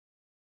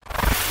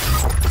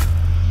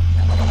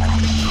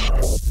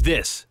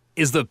This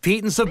is the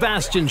Pete and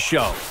Sebastian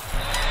Show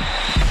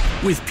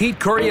with Pete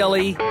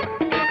Corielli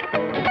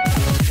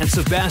and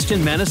Sebastian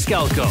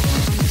Maniscalco.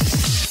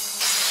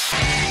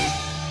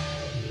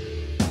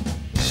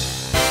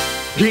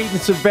 Pete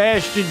and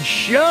Sebastian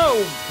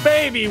Show,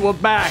 baby, we're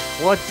back.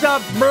 What's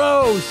up,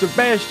 bro?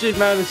 Sebastian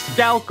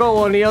Maniscalco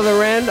on the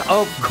other end,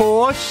 of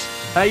course.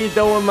 How you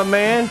doing, my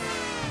man?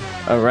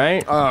 All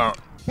right. I'm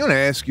gonna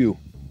ask you.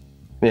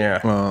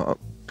 Yeah.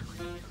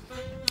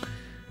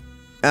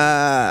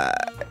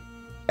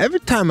 Every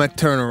time I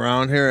turn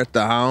around here at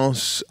the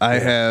house, I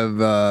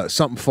have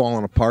something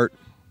falling apart.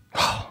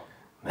 Oh,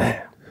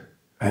 man.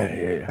 I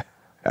hear you.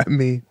 I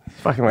mean,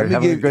 fucking like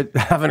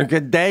having a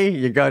good day.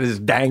 Your gut is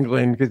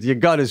dangling because your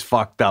gut is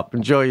fucked up.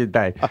 Enjoy your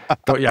day.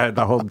 Thought you had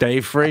the whole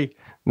day free.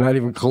 Not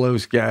even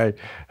close, guy.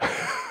 I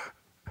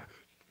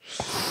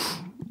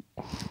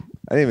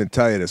didn't even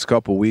tell you this a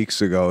couple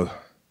weeks ago.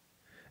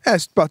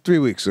 It's about 3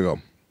 weeks ago.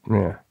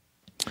 Yeah.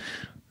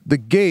 The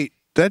gate.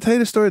 Did I tell you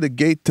the story? The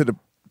gate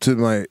to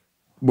my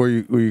where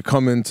you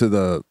come into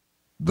the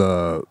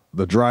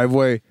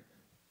driveway.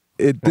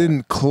 It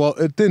didn't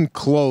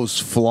close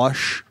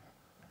flush.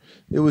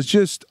 It was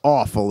just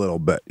off a little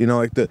bit. You know,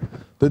 like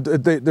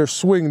they're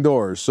swing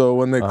doors, so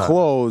when they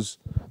close,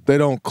 they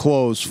don't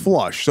close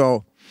flush.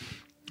 So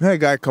I had a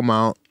guy come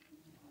out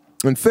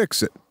and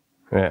fix it.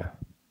 Yeah.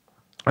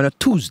 On a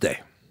Tuesday.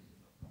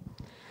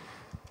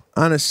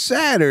 On a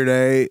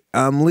Saturday,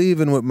 I'm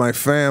leaving with my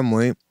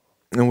family,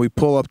 and we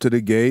pull up to the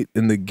gate,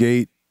 and the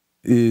gate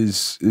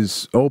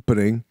is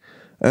opening,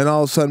 and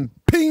all of a sudden,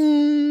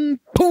 ping,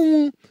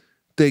 boom,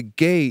 the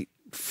gate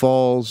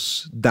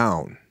falls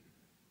down.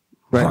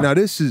 Right now,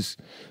 this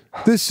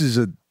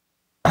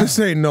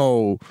ain't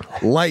no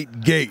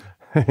light gate.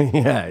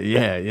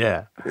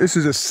 Yeah. This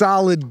is a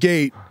solid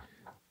gate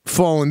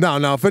falling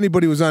down. Now, if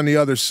anybody was on the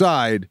other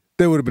side,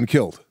 they would have been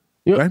killed.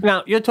 Right?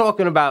 Now, you're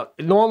talking about,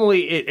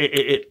 normally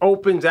it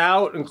opens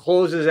out and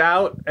closes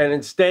out, and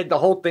instead the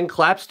whole thing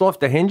collapsed off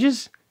the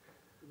hinges?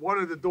 One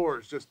of the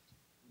doors just,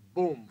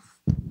 boom,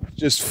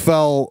 just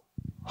fell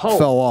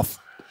off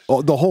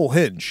the whole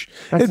hinge.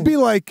 It'd be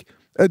like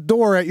a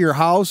door at your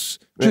house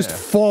just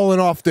falling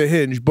off the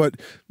hinge, but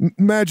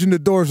imagine the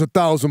door's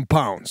 1,000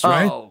 pounds,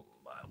 right? Oh,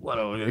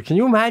 can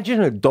you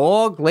imagine a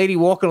lady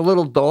walking a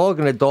little dog,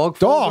 and a dog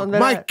falls under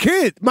my that?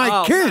 kids.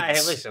 Hey,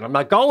 listen, I'm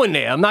not going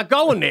there. I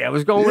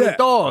was going with a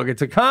dog.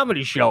 It's a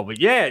comedy show, but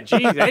yeah,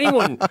 geez,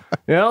 anyone,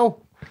 can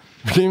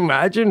you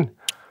imagine?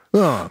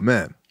 Oh,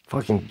 man.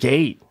 Fucking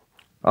gate.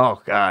 Oh,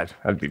 God,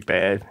 that'd be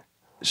bad.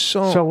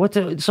 So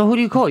who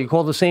do you call? You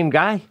call the same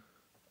guy?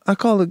 I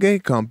call the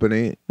gate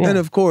company, and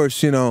of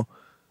course,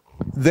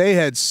 they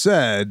had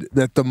said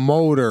that the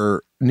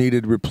motor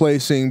needed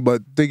replacing,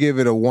 but they give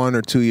it a 1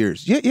 or 2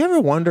 years. You ever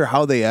wonder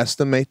how they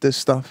estimate this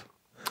stuff?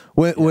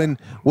 When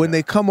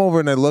they come over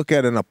and they look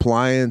at an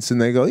appliance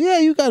and they go, yeah,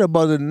 you got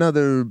about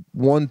another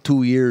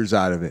 1-2 years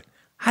out of it.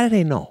 How do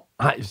they know?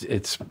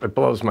 It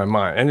blows my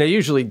mind, and they're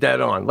usually dead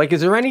on. Like,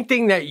 is there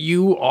anything that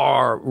you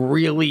are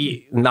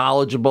really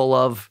knowledgeable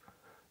of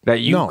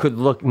that you could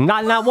look?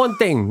 Not one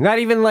thing. Not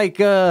even like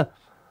a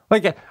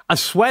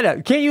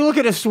sweater. Can't you look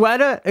at a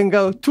sweater and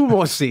go 2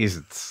 more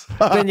seasons?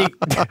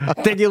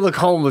 then you look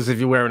homeless if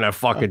you're wearing that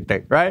fucking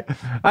thing, right?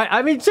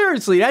 I mean,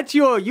 seriously, that's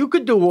you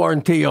could do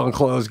warranty on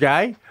clothes,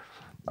 guy.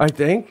 I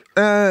think.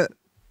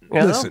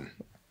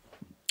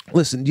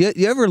 Listen.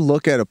 You ever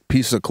look at a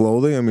piece of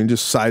clothing? I mean,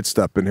 just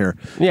sidestepping here.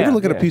 You ever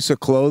look at a piece of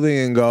clothing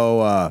and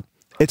go,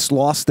 it's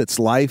lost its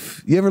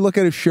life? You ever look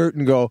at a shirt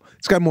and go,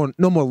 it's got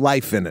no more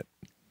life in it?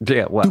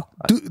 Yeah. Well,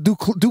 do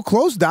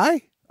clothes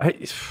die?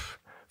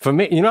 For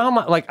me, you know how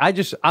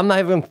much, I'm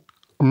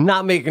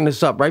not making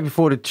this up. Right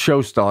before the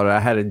show started,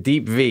 I had a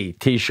Deep V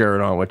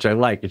t-shirt on, which I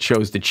like. It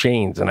shows the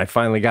chains, and I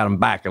finally got them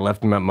back. I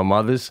left them at my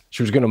mother's.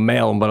 She was going to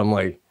mail them, but I'm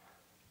like,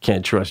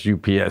 can't trust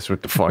UPS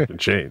with the fucking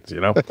chains,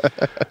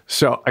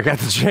 So I got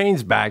the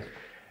chains back,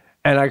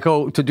 and I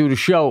go to do the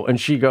show, and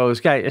she goes,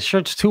 guy, this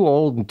shirt's too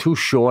old and too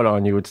short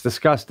on you. It's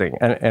disgusting.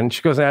 And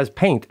she goes, it has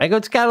paint. I go,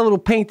 it's got a little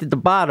paint at the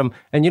bottom,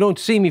 and you don't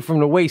see me from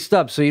the waist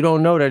up, so you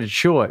don't know that it's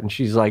short. And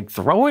she's like,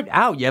 throw it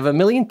out. You have a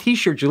million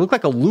t-shirts. You look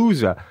like a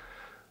loser.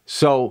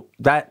 So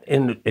that,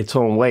 in its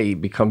own way,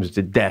 becomes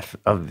the death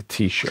of the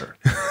t-shirt.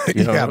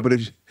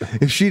 But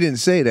if she didn't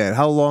say that,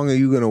 how long are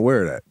you going to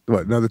wear that?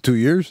 What, another 2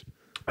 years?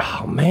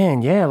 Oh,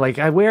 man, yeah. Like,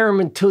 I wear them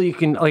until you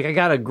can, like, I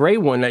got a gray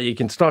one that you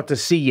can start to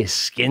see your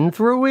skin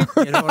through it.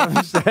 You know what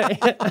I'm saying?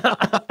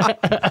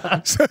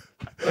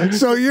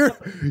 So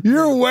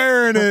you're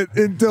wearing it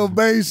until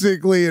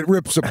basically it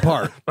rips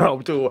apart. Oh,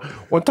 dude.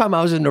 One time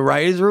I was in the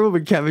writer's room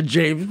and Kevin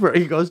James,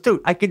 he goes,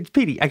 dude, I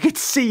could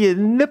see your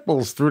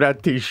nipples through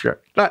that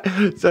t-shirt.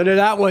 So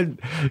that one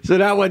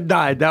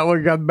died. That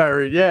one got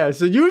buried. Yeah.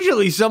 So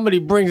usually somebody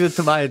brings it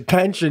to my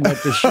attention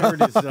that the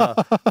shirt is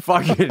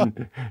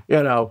fucking,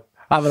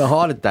 having a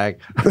heart attack.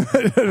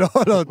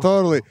 No,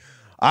 totally.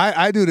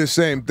 I do the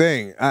same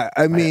thing.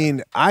 I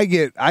mean, I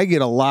get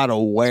a lot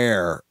of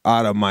wear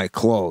out of my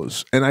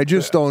clothes, and I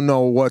just don't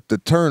know what the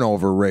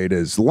turnover rate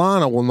is.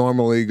 Lana will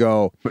normally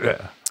go,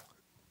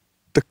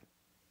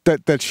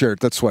 that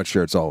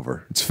sweatshirt's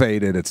over. It's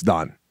faded. It's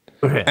done.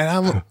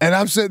 And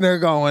I'm sitting there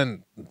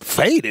going,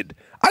 faded?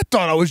 I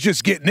thought I was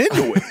just getting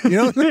into it.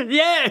 You know?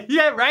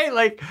 yeah, right.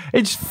 Like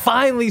it's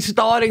finally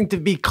starting to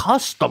be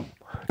custom.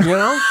 You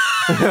know?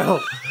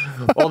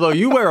 Although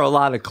you wear a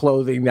lot of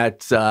clothing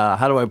that's,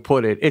 how do I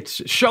put it?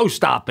 It's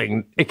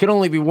show-stopping. It can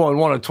only be worn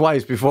one or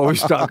twice before we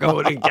start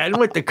going again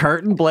with the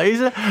curtain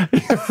blazer.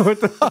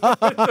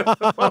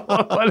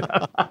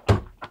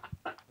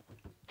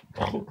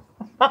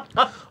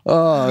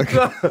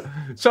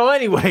 So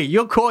anyway,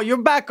 you're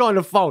back on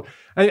the phone.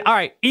 And, all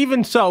right,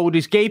 even so,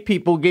 these gay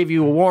people gave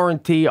you a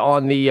warranty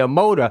on the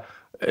motor.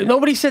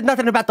 Nobody said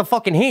nothing about the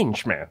fucking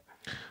hinge, man.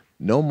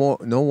 No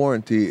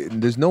warranty.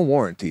 There's no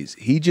warranties.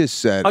 He just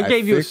said I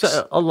gave you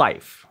a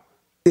life.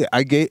 Yeah,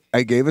 I gave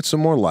it some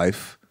more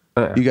life.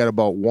 You got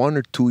about 1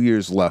 or 2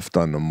 years left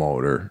on the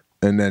motor,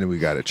 and then we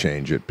got to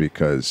change it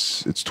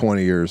because it's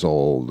 20 years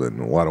old and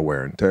a lot of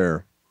wear and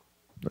tear.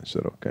 I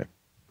said, okay.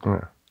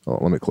 Oh,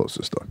 let me close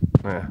this door.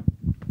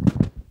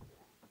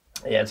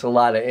 Yeah, it's a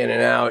lot of in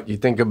and out. You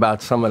think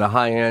about some of the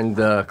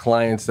high-end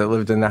clients that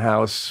lived in the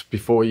house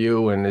before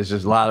you, and there's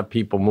just a lot of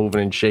people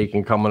moving and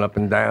shaking, coming up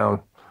and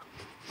down.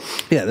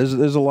 Yeah,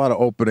 there's a lot of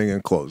opening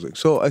and closing.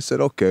 So I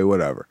said, okay,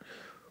 whatever.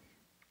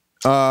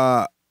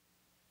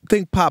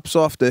 Thing pops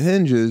off the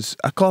hinges.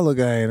 I call the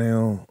guy and I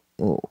go,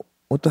 oh,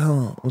 what the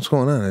hell? What's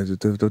going on?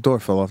 The door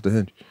fell off the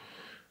hinge.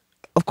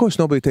 Of course,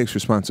 nobody takes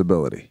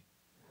responsibility.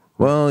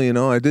 Well, you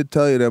know, I did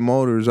tell you that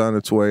motor's on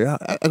its way out.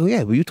 I go,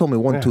 yeah, but you told me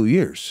 1-2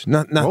 years,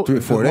 not 3 or 4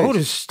 days. The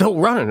motor's still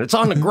running. It's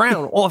on the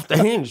ground, off the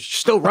hinge,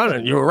 still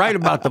running. You were right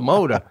about the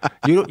motor.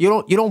 You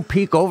don't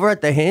peek over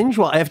at the hinge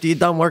after you're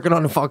done working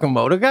on the fucking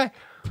motor, guy.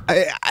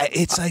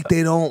 It's like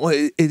they don't.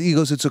 He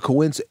goes, it's a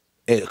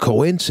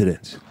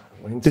coincidence.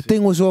 The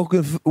thing was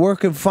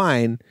working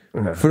fine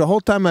for the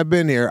whole time I've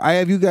been here. I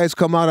have you guys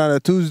come out on a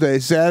Tuesday,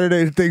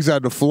 Saturday, the thing's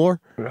on the floor,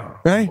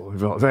 right?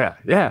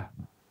 Yeah.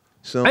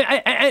 So,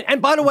 and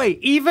by the way,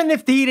 even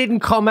if he didn't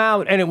come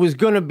out and it was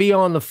going to be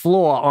on the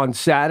floor on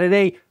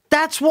Saturday,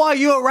 that's why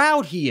you're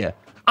out here.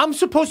 I'm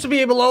supposed to be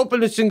able to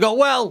open this and go,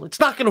 well, it's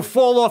not going to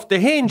fall off the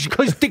hinge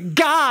because the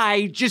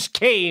guy just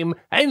came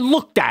and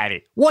looked at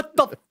it. What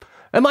the?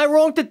 Am I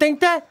wrong to think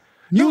that?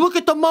 You look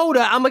at the motor.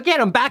 I'm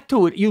back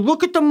to it. You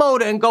look at the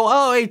motor and go,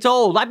 oh, it's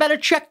old. I better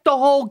check the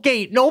whole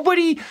gate.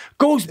 Nobody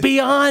goes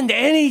beyond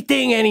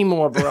anything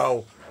anymore,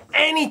 bro.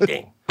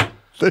 Anything.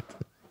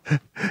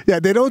 Yeah,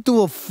 they don't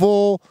do a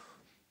full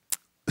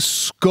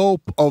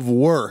scope of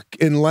work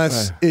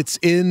unless it's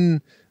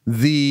in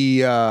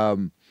the,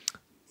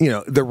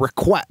 the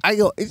request. I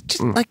go, it's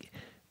just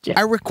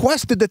I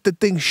requested that the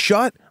thing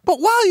shut,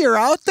 but while you're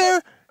out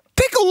there,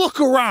 take a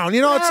look around.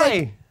 You know,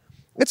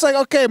 it's like,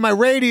 okay, my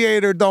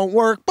radiator don't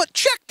work, but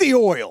check the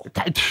oil.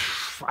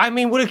 I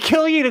mean, would it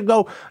kill you to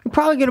go? You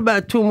probably get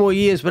about 2 more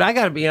years, but I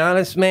got to be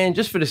honest, man,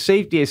 just for the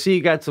safety, I see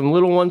you got some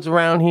little ones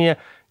around here.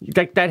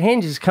 That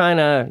hinge is kind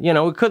of,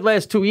 it could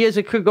last 2 years.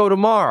 It could go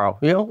tomorrow.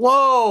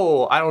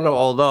 Whoa. I don't know.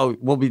 Although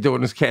we'll be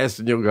doing this cast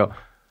and you'll go,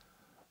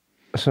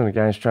 listen, the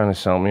guy's trying to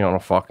sell me on a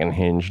fucking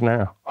hinge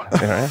now.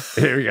 Right?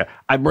 Here we go.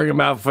 I bring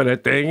him out for the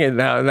thing and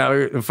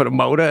now for the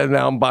motor and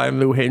now I'm buying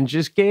new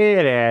hinges.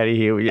 Get out of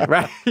here.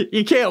 Right?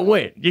 You can't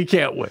win. You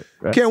can't win.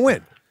 Right?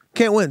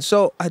 Can't win.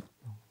 So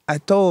I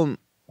told him,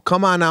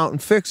 come on out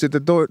and fix it. The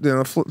door,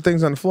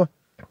 things on the floor.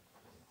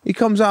 He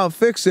comes out and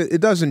fixes it. It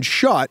doesn't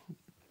shut.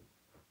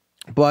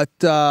 But,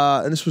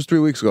 and this was 3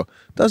 weeks ago,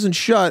 doesn't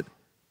shut.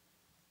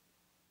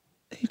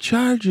 He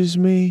charges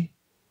me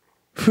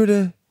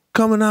for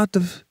coming out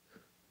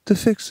to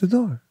fix the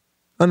door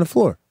on the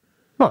floor.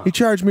 Huh. He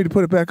charged me to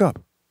put it back up.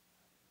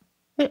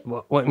 Yeah,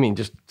 what I mean,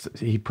 just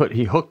he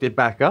hooked it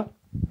back up?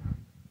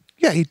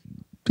 Yeah, he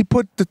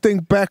put the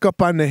thing back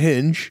up on the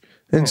hinge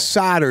and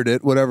soldered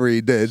it, whatever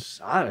he did.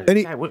 Soldered?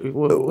 And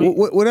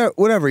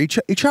whatever. He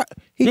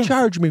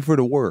charged me for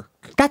the work.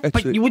 But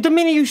the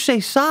minute you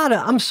say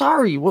solder, I'm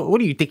sorry. What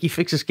do you think? He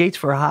fixes gates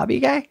for a hobby,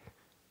 guy?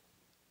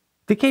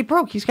 The gate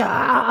broke.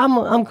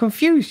 I'm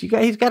confused.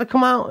 He's got to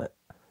come out.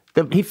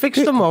 He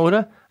fixed the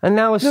motor, and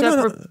now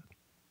separate. No.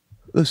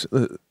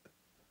 Listen,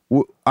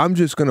 I'm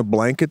just going to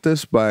blanket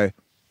this by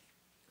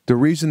the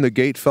reason the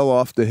gate fell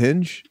off the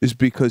hinge is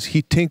because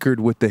he tinkered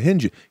with the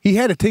hinges. He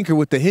had to tinker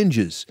with the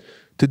hinges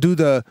to do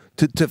to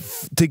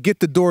get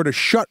the door to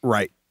shut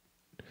right.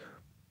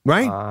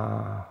 Right?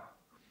 Yeah.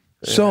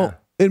 So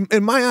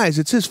in my eyes,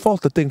 it's his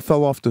fault the thing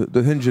fell off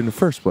the hinge in the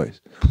first place.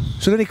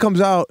 So then he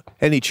comes out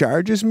and he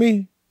charges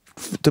me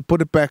to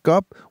put it back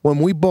up when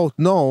we both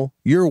know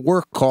your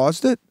work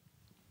caused it.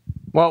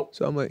 Well,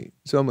 so I'm like,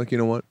 you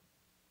know what?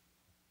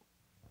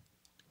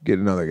 Get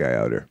another guy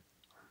out here.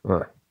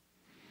 Right.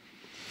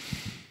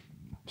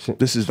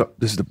 This is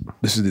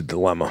the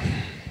dilemma.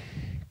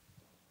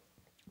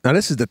 Now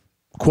this is the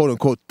quote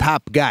unquote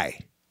top guy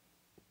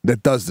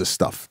that does this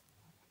stuff.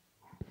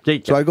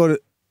 Gate guy. So I go to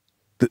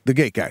the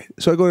gate guy.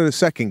 So I go to the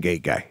second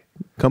gate guy.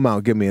 Come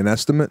out, give me an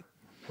estimate.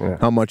 Yeah.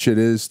 How much it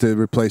is to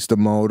replace the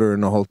motor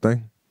and the whole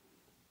thing.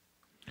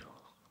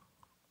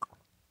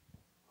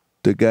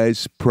 The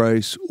guy's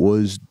price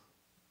was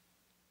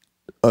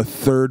a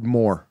third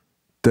more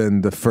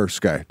than the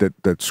first guy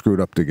that screwed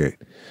up the gate.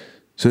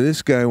 So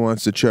this guy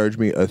wants to charge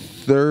me a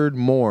third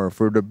more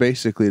for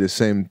basically the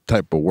same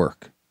type of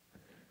work.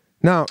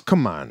 Now,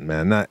 come on,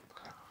 man.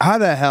 How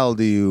the hell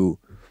do you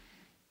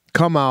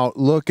come out,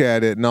 look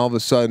at it, and all of a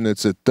sudden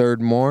it's a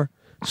third more?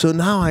 So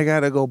now I got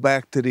to go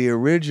back to the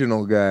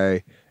original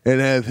guy and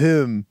have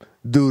him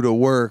do the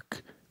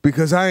work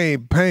because I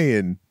ain't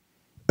paying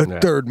a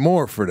third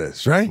more for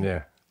this, right?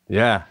 Yeah.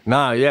 Yeah.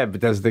 No, yeah,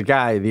 because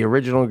the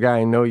original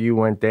guy, know you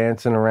went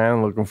dancing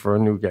around looking for a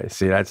new guy.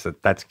 See, that's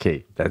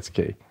key. That's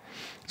key.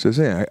 So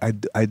saying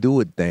I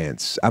do a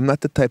dance. I'm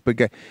not the type of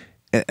guy.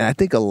 And I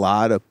think a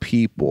lot of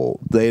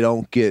people, they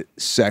don't get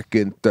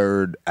second,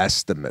 third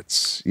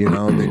estimates. You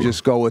know, they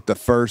just go with the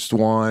first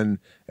one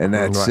and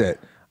that's it.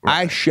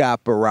 Right. I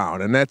shop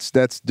around, and that's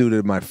due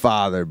to my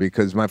father,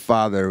 because my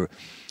father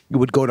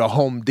would go to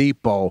Home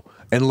Depot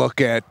and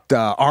look at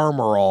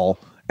Armor All,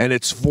 and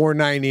it's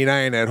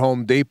 $4.99 at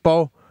Home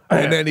Depot,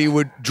 and then he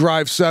would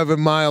drive 7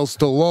 miles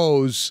to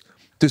Lowe's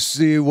to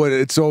see what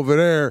it's over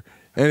there,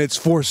 and it's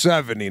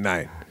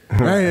 $4.79.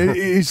 Right?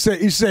 he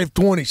saved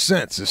 20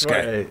 cents. This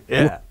guy, right.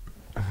 Yeah.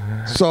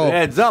 So it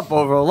adds up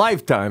over a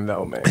lifetime,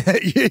 though, man.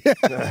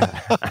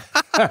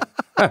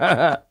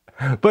 Yeah.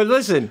 But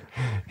listen,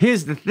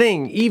 here's the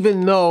thing.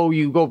 Even though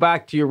you go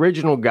back to your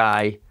original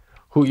guy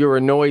who you're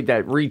annoyed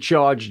that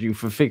recharged you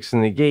for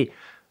fixing the gate,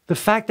 the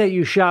fact that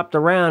you shopped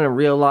around and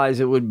realized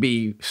it would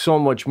be so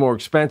much more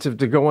expensive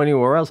to go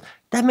anywhere else,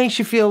 that makes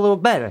you feel a little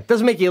better. It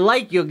doesn't make you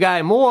like your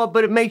guy more,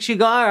 but it makes you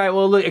go, all right,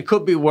 well, look, it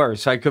could be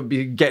worse. I could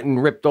be getting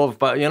ripped off,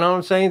 but you know what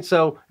I'm saying?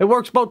 So it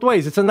works both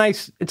ways. It's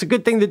a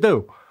good thing to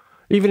do.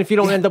 Even if you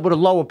don't end up with a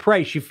lower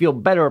price, you feel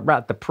better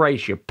about the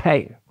price you're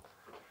paying.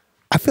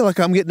 I feel like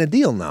I'm getting a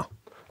deal now.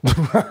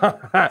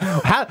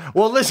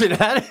 Well, listen,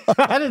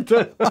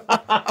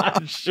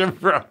 shit,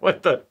 bro,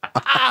 what the?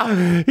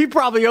 He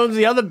probably owns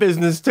the other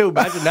business too.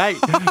 Imagine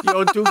that. You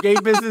own 2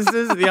 gate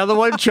businesses, the other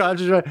one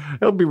charges.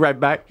 He'll be right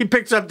back. He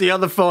picks up the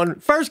other phone.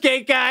 First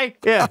gate guy.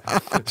 Yeah.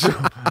 So,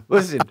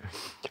 listen,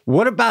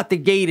 what about the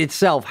gate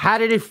itself? How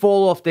did it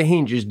fall off the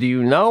hinges? Do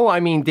you know? I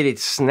mean, did it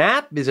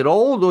snap? Is it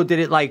old, or did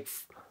it like?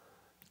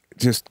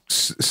 Just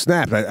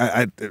snap.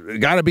 I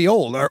got to be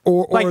old,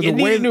 or like the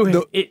way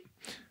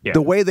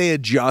the way they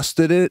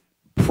adjusted it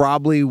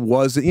probably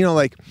wasn't. You know,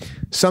 like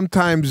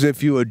sometimes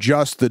if you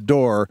adjust the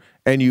door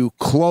and you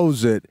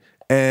close it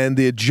and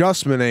the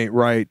adjustment ain't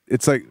right,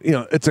 it's like, you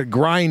know, it's a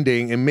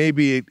grinding, and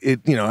maybe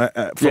it you know,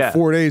 for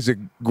 4 days it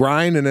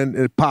grind and then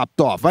it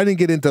popped off. I didn't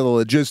get into the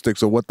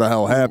logistics of what the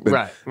hell happened.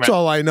 Right. So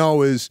all I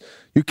know is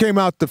you came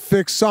out to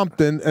fix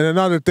something and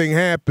another thing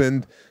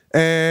happened.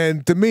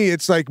 And to me,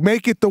 it's like,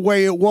 make it the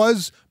way it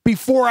was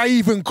before I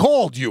even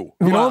called you.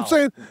 You know what I'm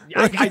saying?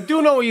 I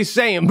do know what you're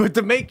saying, but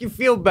to make you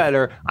feel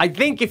better, I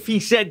think if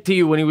he said to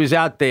you when he was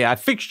out there, I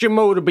fixed your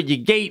motor, but your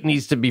gate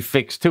needs to be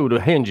fixed too,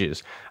 the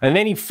hinges. And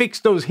then he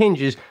fixed those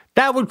hinges,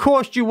 that would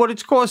cost you what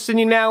it's costing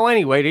you now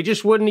anyway.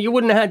 You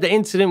wouldn't have had the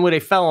incident where they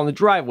fell on the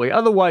driveway.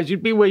 Otherwise,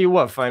 you'd be where you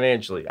were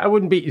financially. I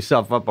wouldn't beat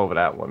yourself up over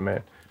that one,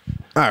 man.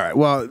 All right.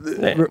 Well,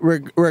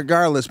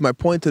 regardless, my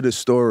point to the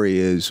story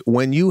is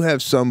when you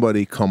have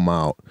somebody come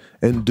out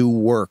and do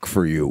work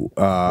for you,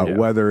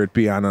 whether it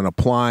be on an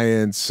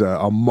appliance,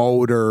 a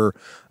motor,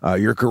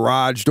 your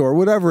garage door,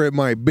 whatever it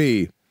might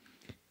be,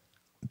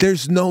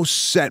 there's no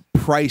set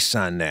price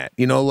on that.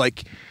 You know,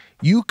 like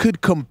you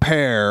could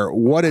compare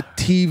what a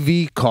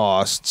TV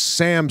costs,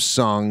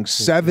 Samsung,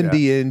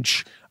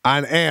 70-inch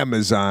on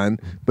Amazon,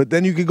 but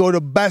then you could go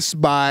to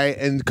Best Buy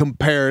and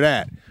compare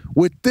that.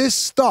 With this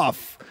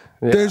stuff,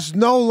 there's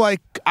no,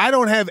 like, I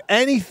don't have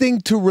anything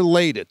to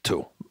relate it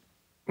to.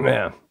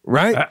 Yeah.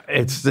 Right?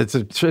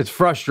 It's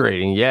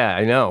frustrating. Yeah,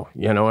 I know.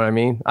 You know what I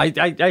mean? I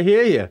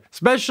hear you.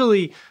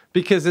 Especially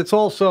because it's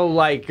also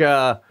like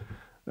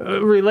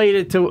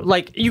related to,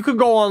 like, you could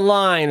go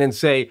online and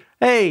say,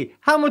 hey,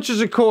 how much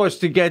does it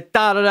cost to get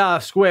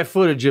square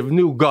footage of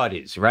new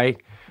gutters, right?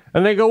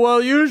 And they go,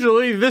 well,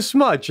 usually this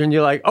much. And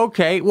you're like,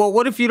 okay, well,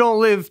 what if you don't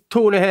live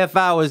 2.5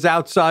 hours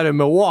outside of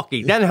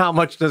Milwaukee? Then how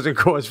much does it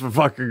cost for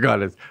fucking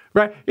gutters?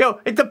 Right?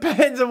 It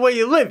depends on where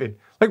you're living.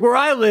 Like where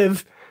I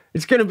live,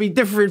 it's going to be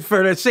different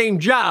for the same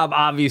job,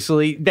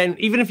 obviously. Then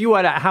even if you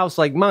had a house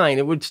like mine,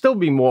 it would still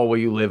be more where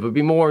you live. It would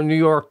be more in New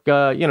York,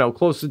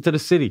 closer to the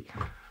city.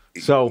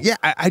 So yeah,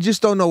 I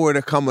just don't know where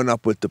they're coming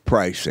up with the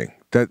pricing.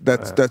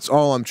 That's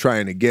all I'm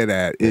trying to get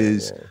at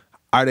is,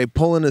 are they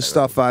pulling the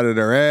stuff out of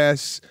their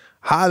ass?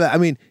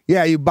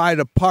 You buy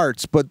the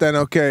parts, but then,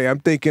 I'm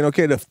thinking,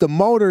 the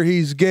motor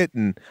he's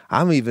getting,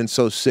 I'm even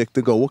so sick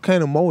to go, what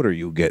kind of motor are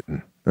you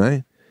getting,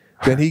 right?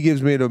 Then he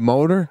gives me the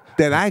motor,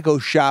 then I go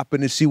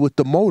shopping to see what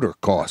the motor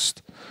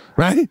cost,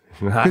 right?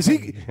 Because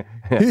he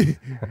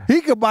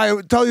could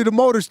tell you the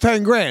motor's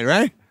 10 grand,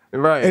 right?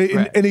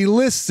 Right. And he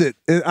lists it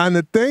on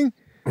the thing,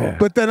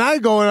 but then I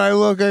go and I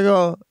look, I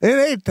go, it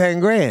ain't 10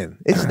 grand,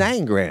 it's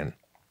 9 grand.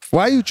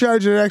 Why are you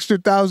charging an extra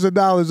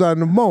 $1,000 on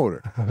the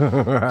motor?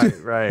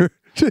 Right.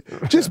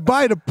 Just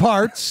buy the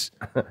parts,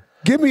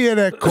 give me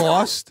that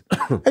cost,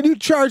 and you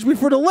charge me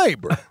for the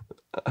labor.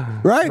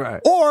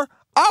 Right? Or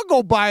I'll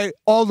go buy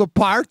all the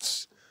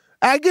parts.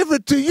 I give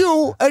it to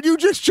you, and you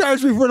just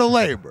charge me for the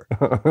labor.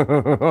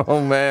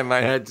 Oh man, my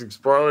head's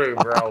exploding,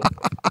 bro.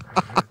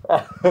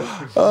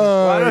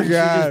 Oh, Why don't you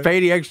just pay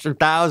the extra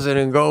 $1,000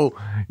 and go,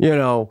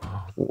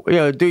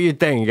 do your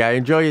thing, guy.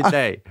 Enjoy your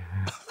day.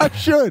 I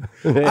should,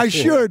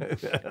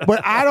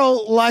 but I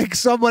don't like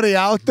somebody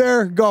out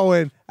there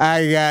going,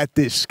 I got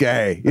this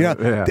guy.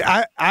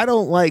 I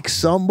don't like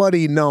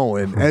somebody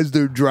knowing as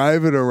they're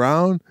driving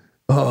around,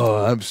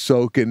 oh, I'm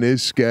soaking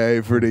this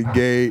guy for the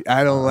gate.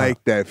 I don't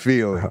like that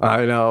feeling.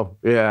 I know,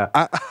 yeah.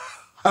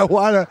 I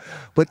want to,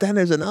 but then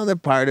there's another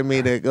part of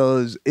me that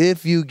goes,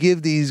 if you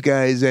give these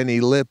guys any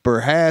lip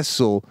or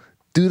hassle,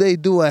 do they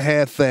do a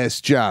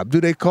half-assed job?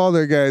 Do they call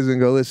their guys and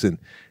go, listen,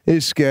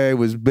 this guy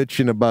was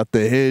bitching about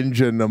the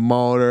hinge and the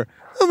motor.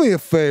 Do me a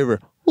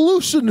favor,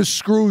 loosen the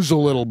screws a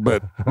little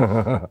bit.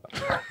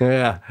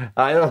 Yeah,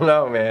 I don't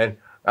know, man.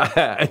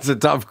 It's a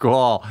tough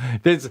call.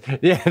 They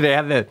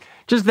have that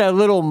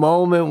little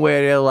moment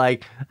where they're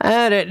like,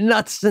 that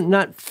nut's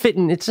not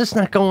fitting. It's just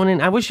not going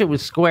in. I wish it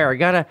was square. I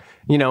gotta,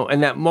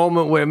 and that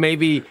moment where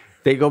maybe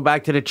they go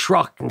back to the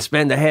truck and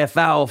spend a half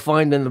hour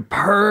finding the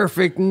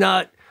perfect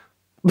nut.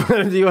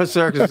 The U.S.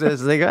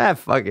 circumstances, they go,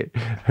 fuck it,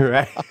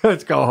 right?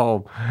 Let's go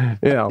home.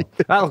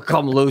 That'll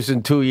come loose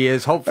in 2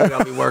 years. Hopefully,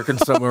 I'll be working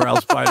somewhere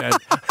else by then.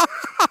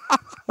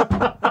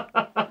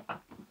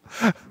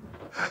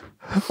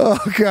 Oh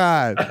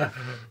God.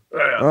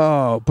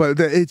 Oh, but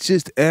it's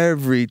just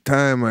every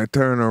time I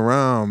turn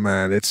around,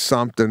 man, it's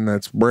something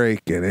that's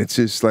breaking. It's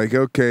just like,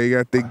 okay, you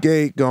got the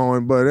gate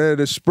going, but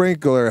the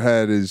sprinkler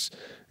head is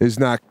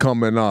not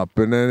coming up,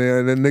 and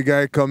then the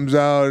guy comes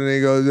out and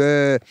he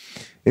goes,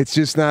 it's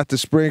just not the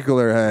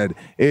sprinkler head.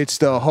 It's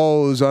the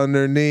hose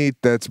underneath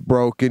that's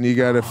broken. You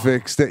got to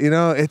fix that.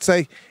 It's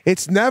like,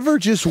 it's never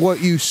just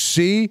what you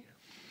see.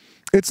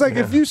 It's like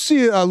if you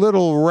see a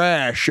little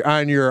rash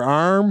on your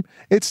arm,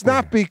 it's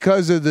not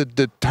because of the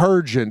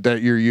detergent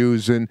that you're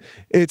using.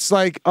 It's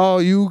like, oh,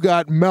 you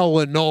got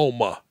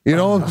melanoma. You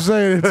know what I'm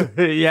saying?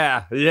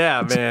 Yeah,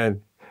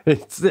 man.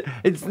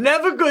 It's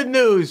never good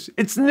news.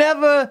 It's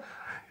never.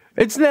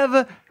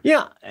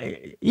 You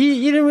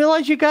didn't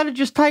realize you got to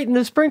just tighten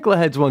the sprinkler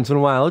heads once in a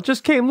while. It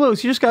just came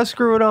loose. You just got to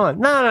screw it on.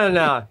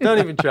 No. Don't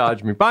even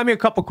charge me. Buy me a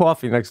cup of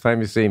coffee next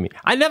time you see me.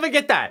 I never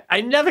get that,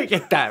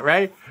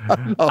 right?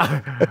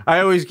 I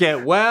always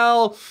get,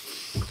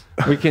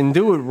 we can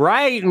do it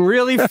right and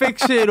really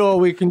fix it, or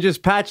we can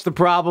just patch the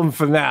problem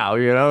for now,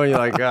 And you're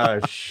like,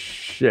 oh,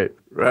 shit,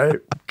 right?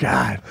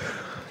 God.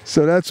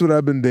 So that's what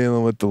I've been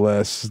dealing with the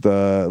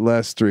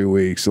last 3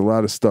 weeks. A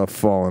lot of stuff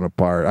falling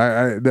apart.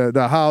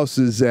 The house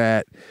is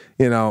at,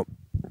 this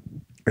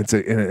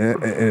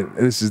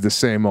is the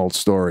same old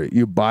story.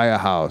 You buy a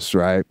house,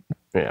 right?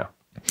 Yeah.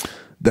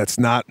 That's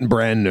not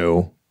brand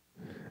new,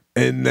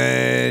 and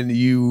then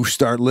you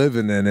start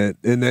living in it,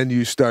 and then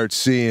you start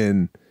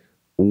seeing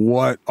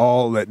what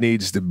all that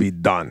needs to be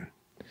done,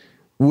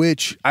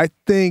 which I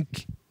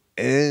think,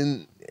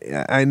 and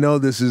I know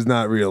this is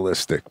not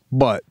realistic,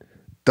 but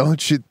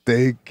don't you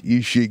think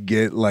you should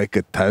get like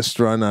a test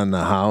run on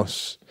the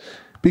house?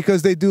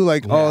 Because they do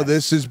like, oh,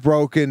 this is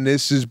broken,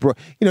 this is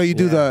broken. You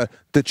do the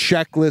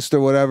checklist or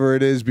whatever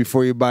it is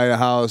before you buy the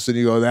house, and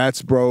you go,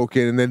 that's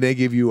broken, and then they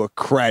give you a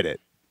credit,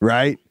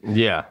 right?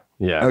 Yeah.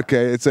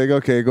 Okay, it's like,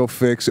 okay, go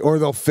fix it, or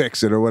they'll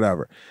fix it or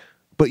whatever.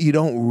 But you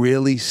don't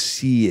really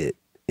see it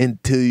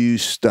until you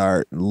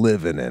start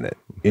living in it.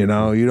 You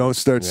don't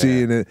start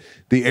seeing it.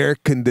 The air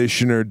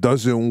conditioner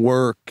doesn't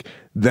work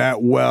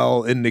that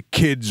well in the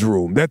kids'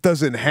 room. That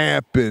doesn't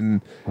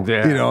happen,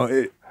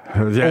 overnight.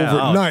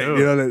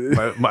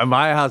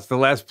 My house, the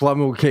last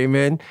plumber who came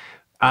in,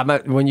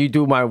 when you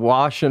do my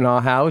wash in our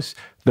house,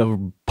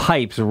 the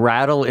pipes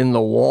rattle in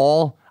the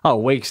wall. Oh,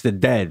 it wakes the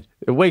dead.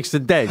 It wakes the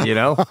dead,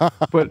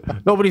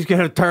 But nobody's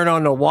going to turn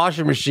on the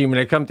washing machine when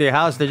they come to your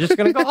house. They're just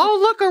going to go, oh,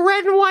 look, a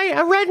red and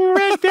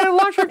red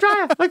washer and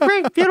dryer. Look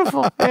great,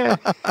 beautiful. Yeah.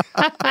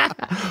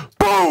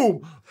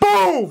 Boom,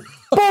 boom,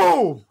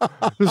 boom.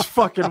 Just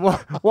fucking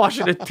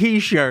washing a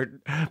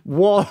T-shirt.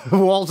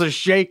 Walls are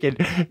shaking.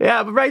 Yeah,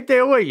 I'm right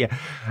there with you.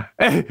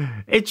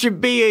 It should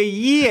be a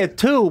year,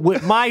 too,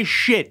 with my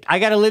shit. I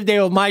got to live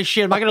there with my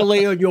shit. I'm not going to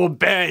lay on your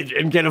bed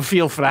and get a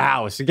feel for the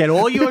house. Get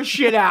all your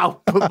shit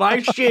out, put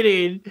my shit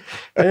in,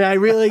 and I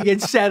really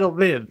get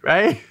settled in,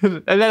 right?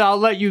 And then I'll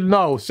let you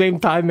know, same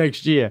time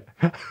next year.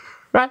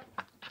 Right?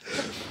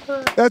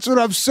 That's what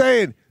I'm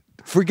saying.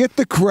 Forget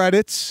the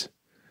credits.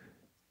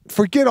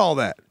 Forget all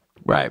that.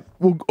 Right.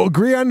 We'll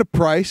agree on the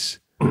price,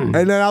 and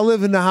then I'll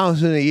live in the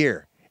house in a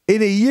year.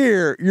 In a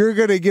year, you're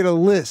going to get a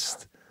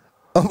list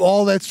of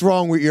all that's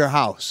wrong with your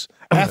house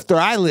after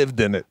I lived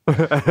in it.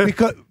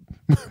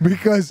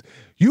 Because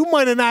you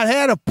might have not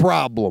had a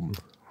problem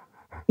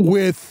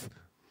with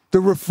the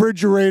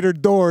refrigerator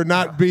door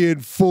not being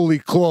fully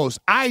closed.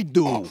 I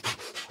do.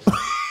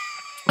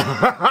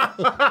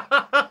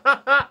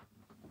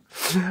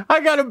 I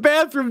got a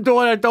bathroom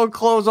door that don't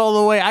close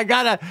all the way. I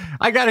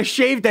gotta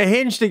shave the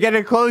hinge to get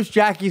it closed.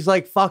 Jackie's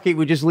like, fuck it,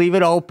 we just leave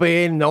it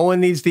open. No one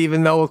needs to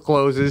even know it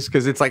closes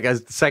because it's like a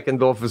second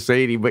door for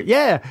Sadie. But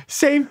yeah,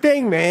 same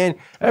thing, man.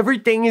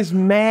 Everything is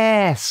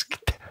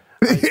masked.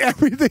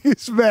 Everything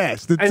is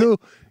masked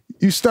until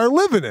you start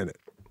living in it.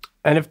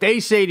 And if they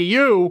say to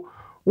you,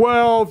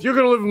 well, if you're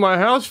going to live in my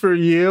house for a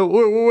year,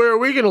 where are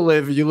we going to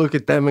live? You look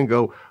at them and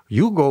go,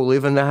 you go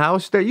live in the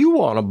house that you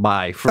want to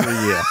buy for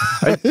a year.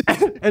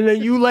 and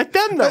then you let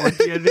them know at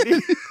the end of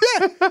the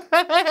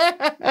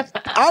year.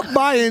 I'm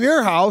buying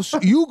your house.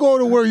 You go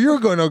to where you're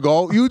going to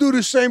go. You do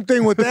the same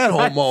thing with that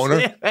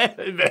homeowner.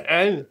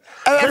 And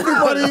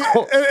everybody,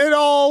 it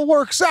all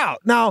works out.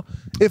 Now,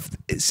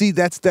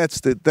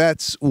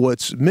 that's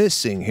what's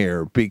missing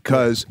here,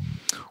 because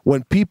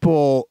when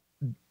people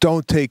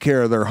don't take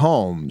care of their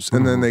homes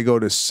and then they go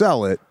to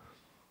sell it,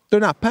 they're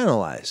not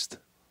penalized.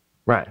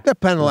 Right. They're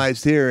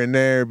penalized here and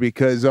there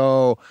because,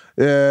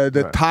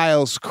 the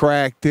tiles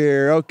cracked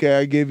here. Okay,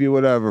 I give you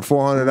whatever,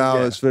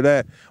 $400 for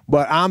that.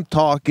 But I'm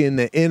talking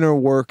the inner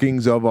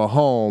workings of a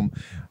home.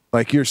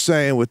 Like you're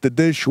saying with the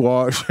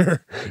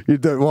dishwasher, you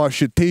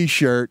wash your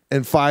T-shirt,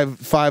 and five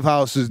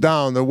houses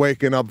down, they're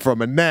waking up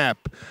from a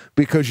nap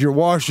because your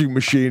washing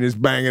machine is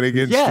banging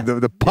against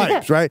the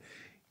pipes, right?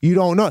 You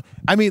don't know.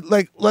 I mean,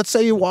 like, let's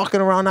say you're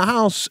walking around the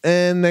house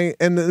and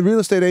the real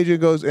estate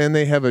agent goes, and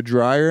they have a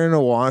dryer and a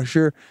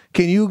washer.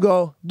 Can you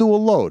go do a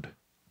load?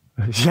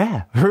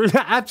 Yeah,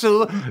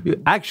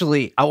 absolutely.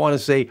 Actually, I want to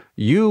say,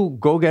 you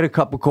go get a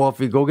cup of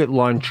coffee, go get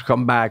lunch,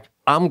 come back.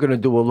 I'm going to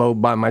do a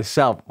load by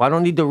myself. I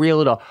don't need the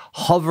realtor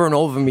hovering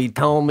over me,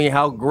 telling me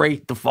how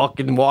great the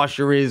fucking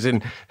washer is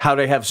and how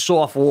they have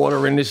soft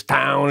water in this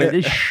town.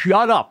 And just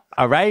shut up,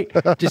 all right?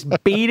 Just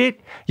beat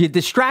it. You're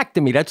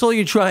distracting me. That's all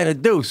you're trying to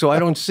do, so I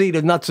don't see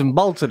the nuts and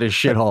bolts of this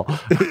shithole.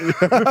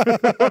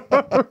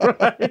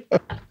 Right?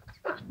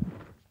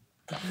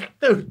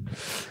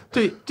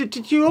 Dude,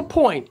 to your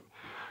point,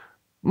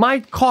 my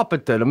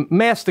carpenter, the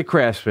master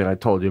craftsman, I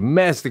told you,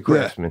 master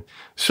craftsman. Yeah.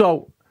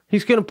 So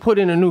he's going to put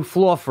in a new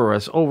floor for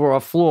us over our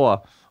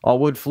floor, our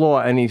wood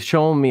floor, and he's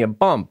showing me a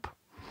bump.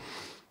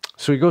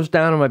 So he goes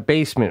down to my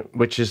basement,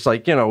 which is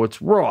like,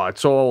 it's raw.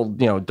 It's all,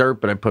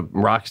 dirt, but I put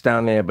rocks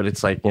down there, but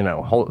it's like,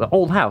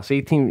 old house,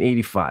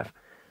 1885.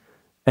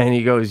 And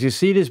he goes, you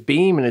see this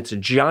beam? And it's a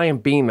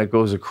giant beam that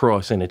goes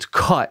across, and it's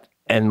cut.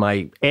 And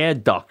my air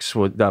ducts,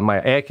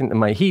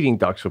 my heating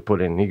ducts were put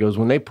in. He goes,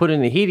 when they put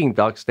in the heating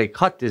ducts, they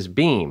cut this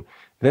beam.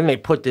 Then they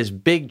put this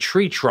big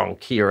tree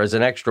trunk here as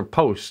an extra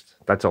post.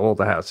 That's all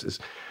the houses.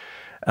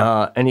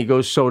 And he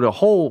goes, so the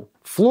whole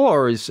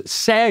floor is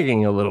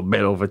sagging a little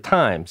bit over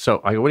time.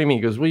 So I go, what do you mean?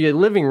 He goes, well, your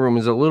living room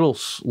is a little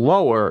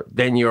lower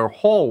than your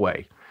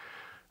hallway.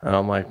 And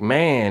I'm like,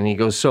 man. He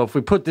goes, so if we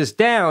put this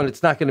down,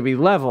 it's not going to be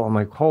level. I'm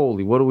like,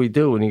 holy, what do we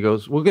do? And he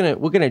goes, we're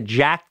gonna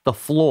jack the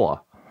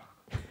floor.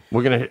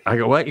 I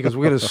go, what? He goes,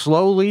 we're going to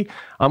slowly,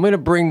 I'm going to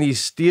bring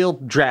these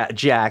steel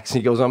jacks. And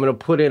he goes, I'm going to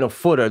put in a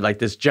footer, like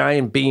this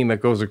giant beam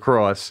that goes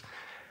across.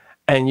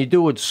 And you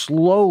do it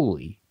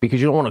slowly because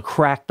you don't want to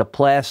crack the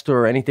plaster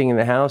or anything in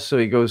the house. So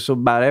he goes, so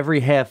about every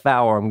half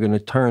hour, I'm going to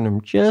turn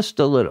them just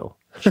a little.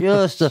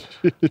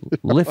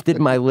 Lifted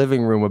my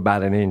living room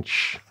about an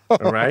inch.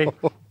 All right?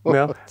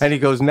 And he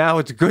goes, now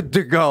it's good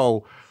to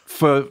go.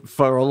 For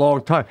a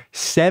long time.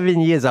 7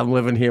 years I'm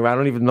living here. I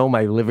don't even know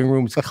my living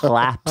room's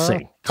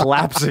collapsing.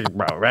 Collapsing,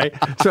 bro, right?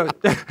 So,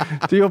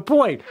 to your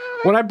point,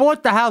 when I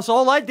bought the house,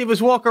 all I did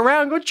was walk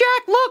around and go,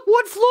 Jack, look,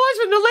 wood floors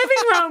in the living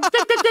room.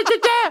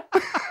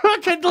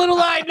 Okay, little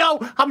I know,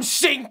 I'm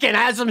sinking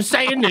as I'm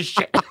saying this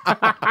shit.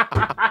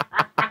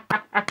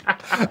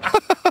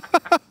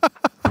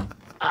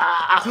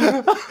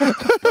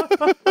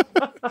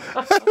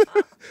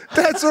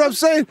 That's what I'm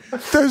saying.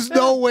 There's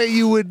no way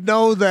you would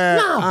know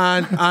that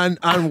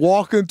on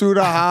walking through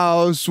the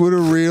house with a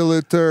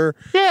realtor.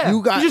 Yeah,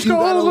 you just go,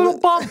 a little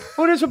bump.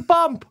 Oh, there's a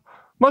bump.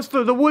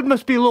 The wood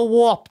must be a little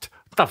warped.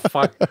 What the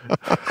fuck?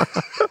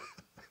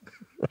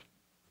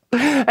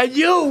 And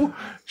you,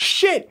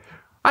 shit.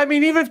 I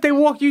mean, even if they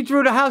walk you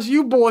through the house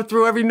you bought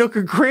through every nook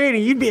and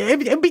cranny,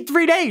 it'd be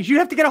 3 days. You'd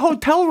have to get a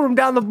hotel room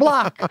down the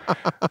block.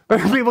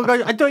 People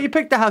go, I thought you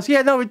picked the house.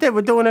 Yeah, no, we did.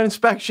 We're doing an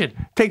inspection.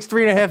 Takes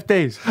 3.5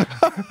 days.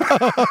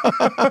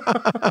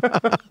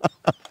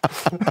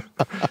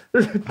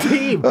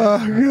 Team. Oh,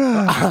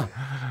 God.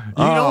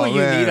 You know what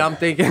you need, I'm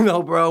thinking,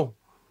 though, bro?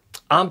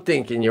 I'm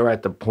thinking you're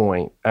at the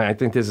point, and I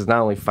think this is not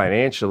only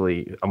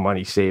financially a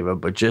money saver,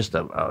 but just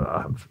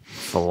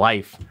for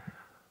life.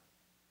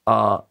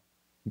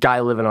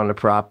 Guy living on the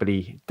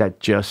property that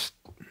just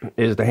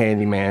is the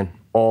handyman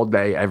all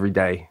day, every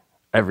day,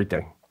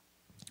 everything.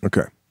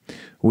 Okay.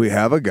 We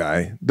have a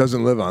guy,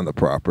 doesn't live on the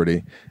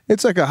property.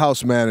 It's like a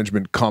house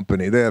management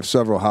company. They have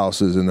several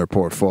houses in their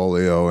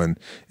portfolio, and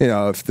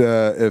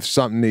if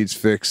something needs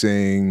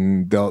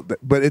fixing, but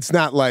it's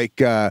not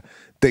like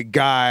the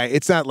guy.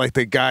 It's not like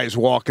the guy's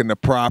walking the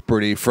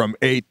property from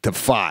 8 to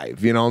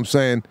 5. You know what I'm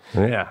saying?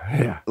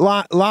 Yeah.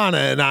 Lana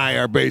and I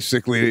are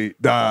basically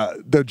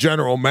the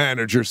general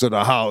managers of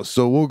the house.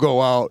 So we'll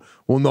go out.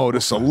 We'll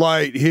notice a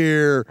light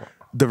here.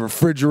 The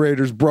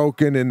refrigerator's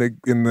broken in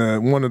the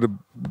one of the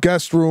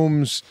guest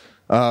rooms.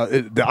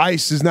 The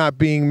ice is not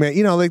being made.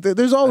 You know, like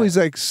there's always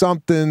like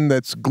something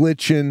that's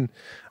glitching,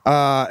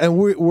 and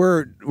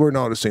we're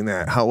noticing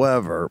that.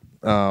 However,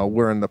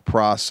 we're in the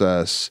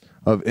process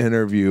of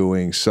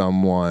interviewing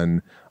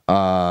someone.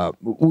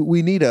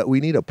 We need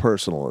a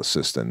personal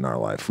assistant in our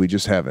life. We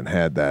just haven't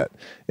had that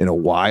in a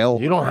while.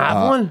 You don't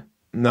have one?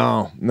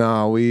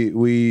 No.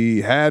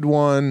 We had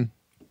one.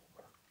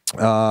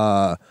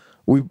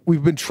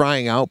 We've been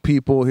trying out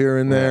people here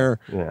and there,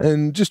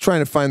 and just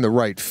trying to find the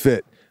right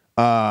fit.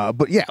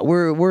 But yeah,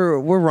 we're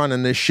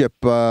running this ship,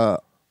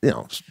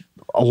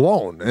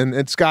 alone, and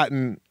it's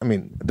gotten. I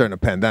mean, during the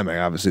pandemic,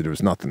 obviously there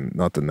was nothing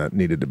that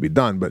needed to be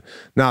done. But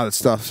now that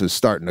stuff is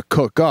starting to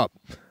cook up,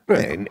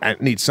 and I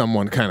need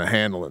someone kind of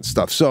handling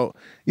stuff. So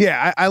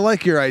yeah, I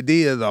like your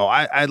idea though.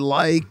 I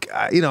like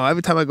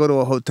every time I go to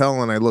a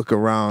hotel and I look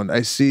around,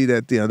 I see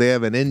that they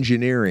have an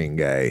engineering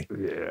guy.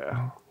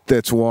 Yeah.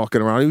 That's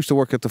walking around. I used to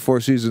work at the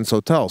Four Seasons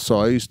Hotel, so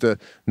I used to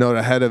know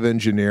the head of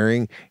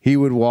engineering. He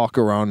would walk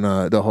around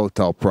the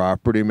hotel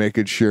property,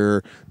 making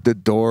sure the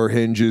door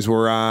hinges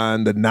were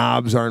on, the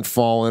knobs aren't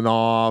falling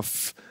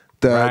off.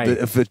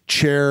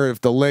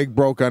 If the leg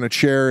broke on a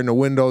chair in the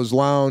Windows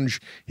Lounge,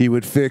 he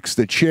would fix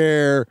the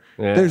chair.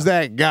 Yeah. There's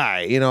that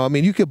guy. I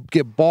mean, you could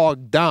get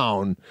bogged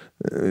down.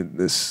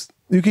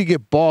 You could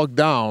get bogged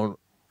down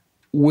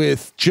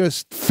with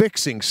just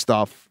fixing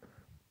stuff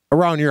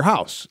around your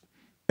house.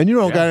 And you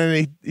don't got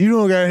any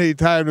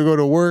time to go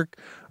to work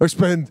or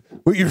spend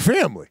with your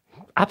family.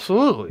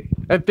 Absolutely,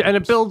 and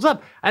it builds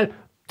up.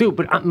 Dude,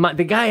 but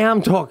the guy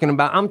I'm talking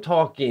about,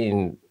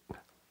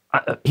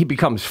 he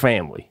becomes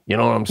family. You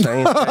know what I'm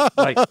saying?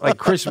 like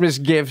Christmas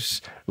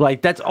gifts.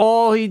 Like that's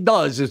all he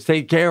does is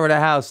take care of the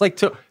house. Like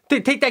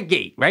take that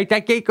gate, right?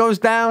 That gate goes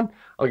down.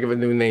 I'll give a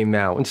new name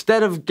now.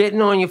 Instead of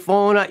getting on your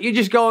phone, you're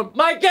just going,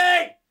 my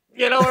gate.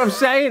 You know what I'm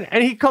saying?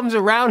 And he comes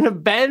around the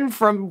bend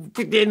from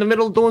in the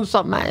middle doing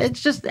something. It's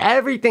just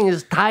everything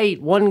is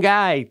tight. One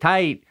guy,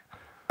 tight.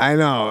 I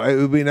know. It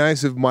would be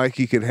nice if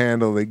Mikey could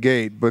handle the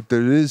gate, but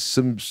there is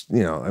some,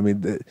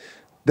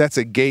 that's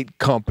a gate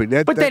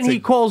company. But then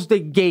he calls the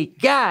gate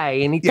guy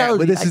and he tells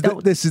me.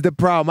 This is the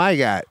problem I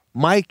got.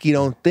 Mikey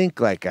don't think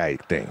like I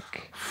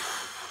think.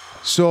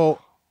 So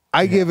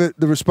I give it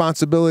the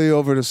responsibility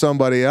over to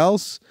somebody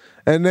else,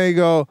 and they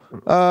go,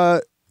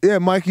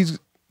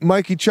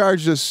 Mikey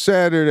charged us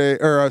Saturday,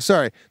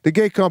 the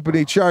gate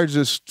company charged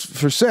us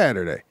for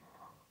Saturday.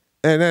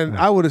 And then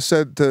I would have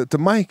said to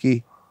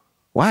Mikey,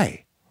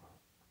 why?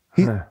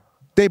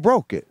 They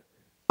broke it.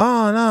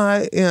 Oh,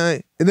 no.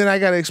 And then I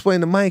got to explain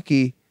to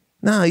Mikey,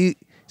 no, you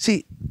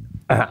see,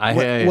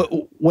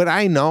 what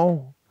I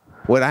know,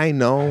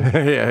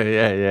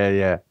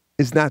 yeah.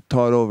 is not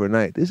taught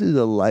overnight. This is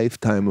a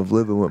lifetime of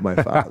living with my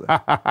father.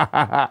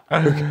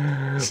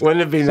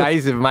 Wouldn't it be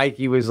nice if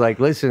Mikey was like,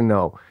 listen,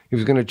 though, he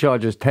was going to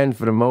charge us $10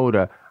 for the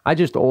motor. I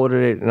just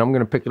ordered it, and I'm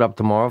going to pick it up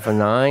tomorrow for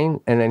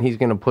 $9, and then he's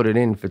going to put it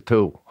in for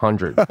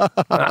 $200.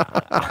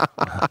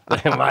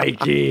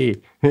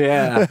 Mikey,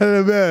 yeah.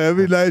 Man, that'd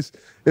be nice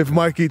if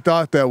Mikey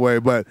thought that way,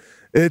 but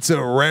it's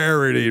a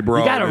rarity, bro.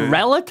 You got a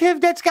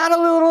relative that's got a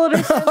little of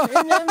this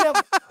in them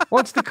that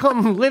wants to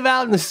come live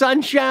out in the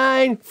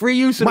sunshine, free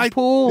use of the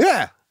pool?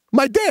 Yeah,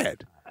 my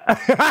dad.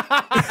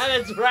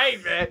 That's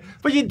right, man.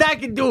 But your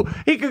dad can do.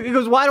 He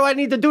goes, why do I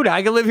need to do that?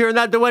 I can live here and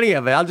not do any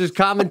of it. I'll just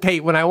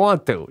commentate when I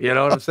want to. You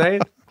know what I'm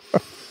saying?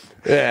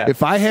 Yeah.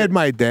 If I had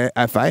my dad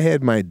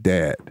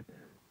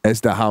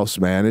as the house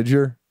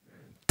manager,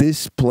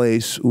 this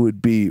place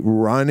would be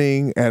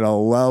running at a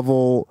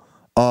level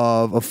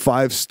of a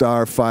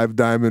 5-star,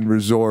 5-diamond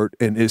resort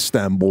in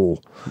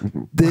Istanbul.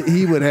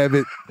 He would have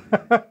it.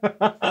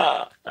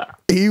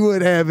 He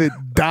would have it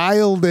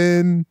dialed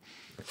in.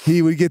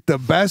 He would get the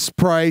best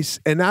price,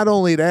 and not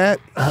only that,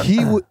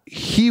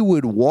 he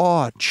would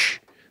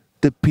watch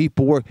the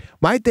people work.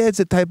 My dad's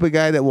the type of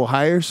guy that will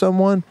hire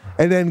someone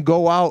and then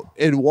go out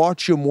and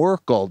watch him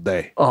work all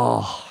day.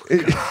 Oh,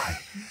 God.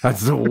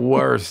 That's the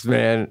worst,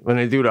 man. When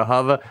they do the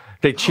hover,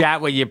 they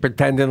chat with you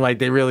pretending like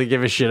they really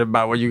give a shit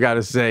about what you got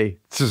to say.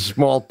 It's a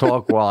small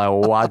talk while I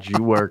watch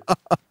you work.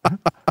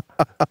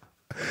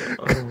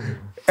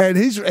 And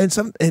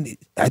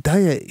I tell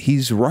you,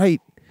 he's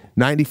right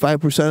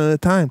 95% of the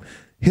time.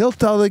 He'll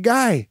tell the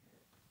guy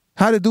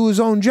how to do his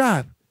own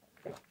job.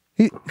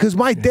 Because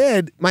my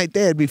dad,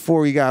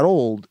 before he got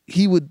old,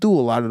 he would do a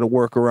lot of the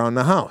work around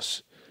the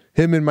house.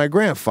 Him and my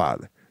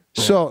grandfather.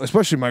 So,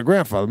 especially my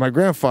grandfather. My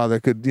grandfather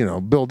could,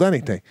 build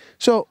anything.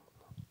 So,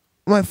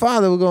 my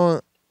father was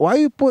going, why are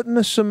you putting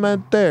the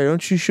cement there?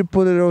 Don't you should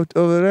put it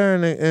over there?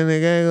 And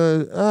the guy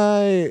goes,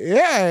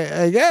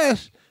 yeah, I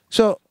guess.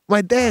 So,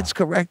 my dad's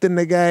correcting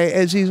the guy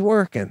as he's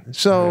working.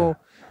 So,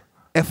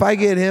 if I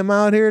get him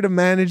out here to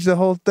manage the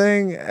whole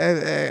thing,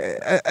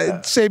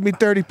 it saved me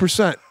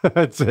 30%.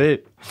 That's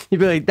it. You'd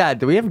be like, Dad,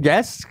 do we have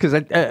guests? Because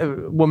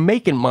we're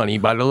making money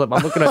by the I'm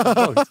looking at the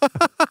books.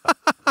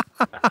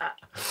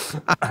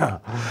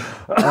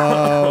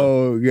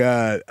 Oh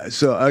God!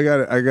 So I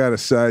got to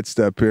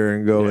sidestep here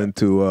and go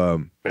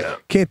into.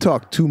 Can't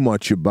talk too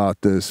much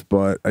about this,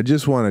 but I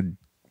just want to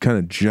kind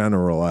of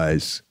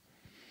generalize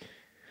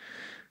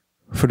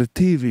for the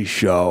TV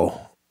show.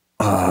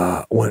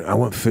 When I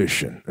went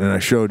fishing and I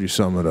showed you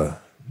some of the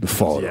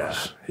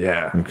photos.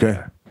 Yeah. Okay.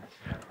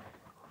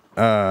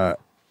 I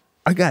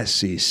got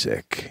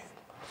seasick,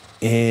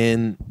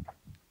 and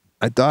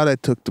I thought I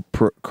took the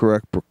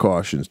correct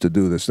precautions to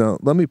do this. Now,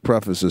 let me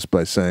preface this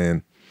by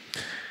saying,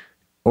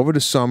 over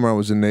the summer I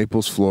was in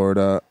Naples,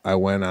 Florida. I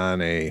went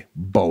on a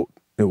boat.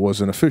 It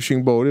wasn't a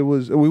fishing boat.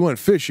 We went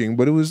fishing,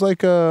 but it was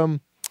like a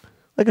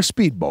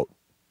speedboat.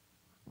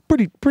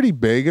 Pretty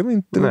big. I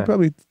mean,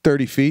 probably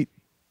 30 feet.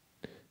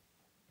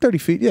 30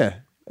 feet, yeah.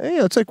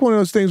 And, it's like one of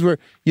those things where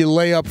you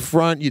lay up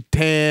front, you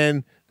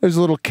tan. There's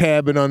a little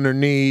cabin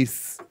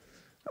underneath.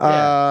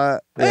 And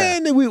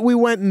we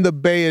went in the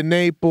Bay of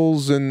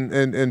Naples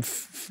and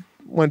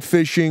went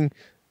fishing.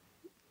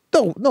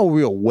 No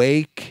real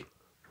wake.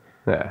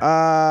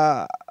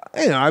 Yeah.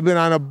 I've been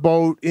on a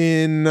boat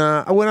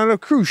I went on a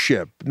cruise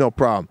ship, no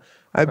problem.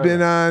 I've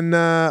been on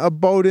a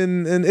boat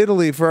in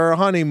Italy for our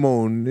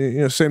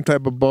honeymoon. Same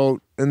type of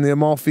boat in the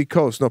Amalfi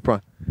Coast, no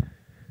problem.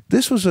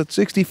 This was a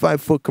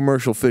 65-foot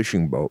commercial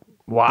fishing boat.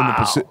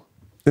 Wow.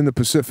 In the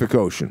Pacific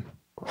Ocean.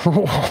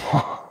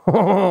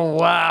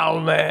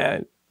 Wow,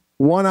 man.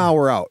 1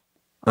 hour out.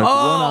 1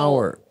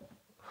 hour.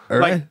 All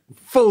right? Like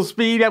full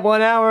speed at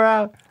 1 hour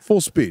out? Full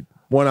speed.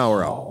 1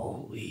 hour out.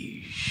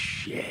 Holy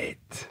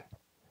shit.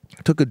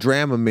 Took a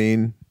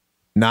Dramamine,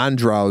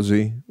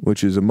 non-drowsy,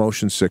 which is a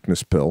motion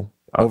sickness pill,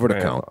 over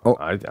the counter.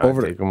 I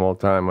take them all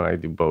the time when I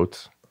do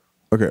boats.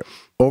 Okay.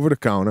 Over the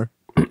counter.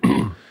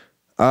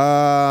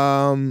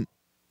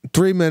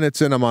 3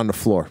 minutes in, I'm on the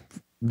floor.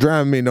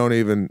 Dramamine don't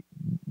even.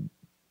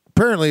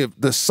 Apparently,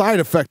 the side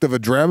effect of a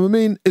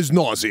Dramamine is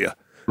nausea.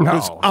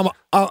 No. I'm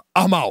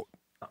out.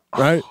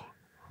 Right.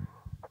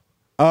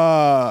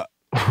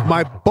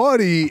 My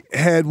buddy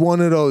had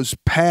one of those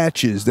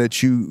patches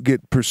that you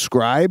get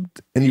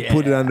prescribed, and you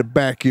put it on the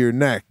back of your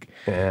neck.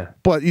 Yeah.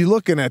 But you're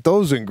looking at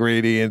those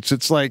ingredients.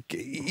 It's like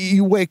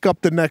you wake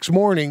up the next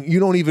morning, you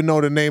don't even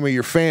know the name of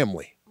your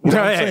family. You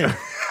know what I'm saying?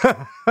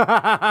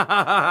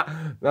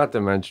 Not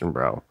to mention,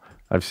 bro,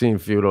 I've seen a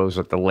few of those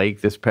at the lake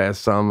this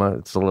past summer.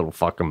 It's a little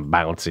fucking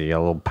bouncy, a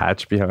little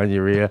patch behind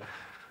your ear.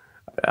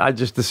 I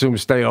just assume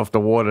stay off the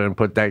water and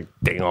put that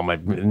thing on my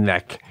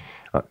neck.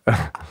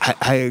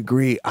 I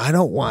agree. I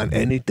don't want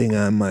anything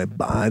on my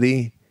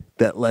body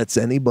that lets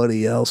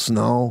anybody else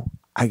know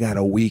I got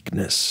a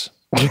weakness.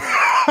 I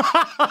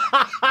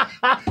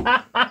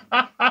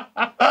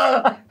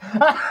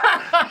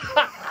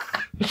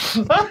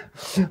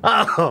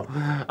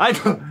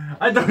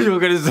thought you were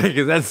gonna say,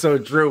 because that's so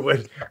true.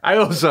 But I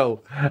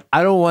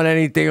don't want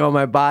anything on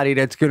my body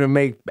that's gonna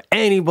make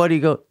anybody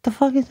go, "The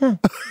fuck is that?"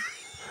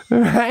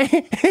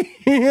 Right?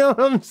 You know what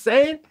I'm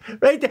saying?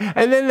 Right there.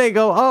 And then they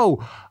go,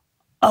 "Oh,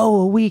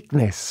 a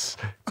weakness."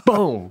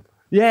 Boom.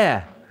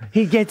 Yeah.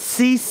 He gets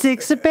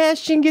seasick.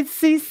 Sebastian gets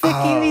seasick.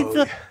 He needs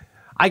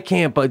I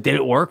can't. But did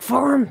it work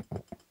for him?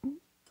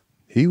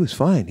 He was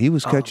fine. He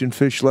was catching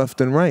fish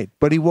left and right.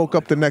 But he woke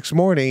up the next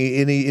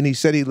morning and he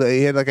said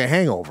he had like a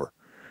hangover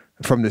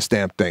from this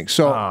damn thing.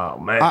 So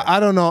man. I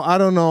don't know. I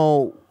don't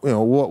know.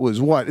 What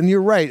was what. And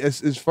you're right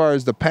as far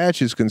as the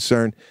patch is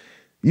concerned.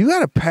 You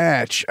got a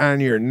patch on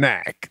your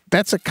neck.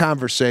 That's a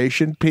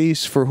conversation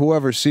piece for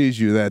whoever sees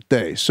you that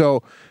day.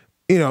 So,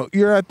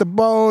 you're at the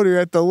boat, you're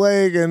at the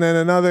lake, and then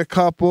another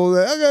couple,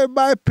 okay,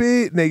 bye,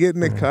 Pete. And they get in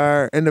the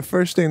car, and the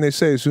first thing they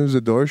say as soon as the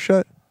door's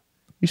shut,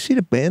 "You see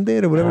the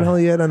Band-Aid or whatever the hell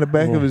he had on the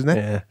back of his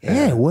neck?"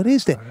 Yeah, what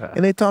is that?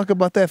 And they talk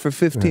about that for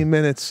 15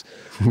 minutes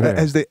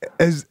as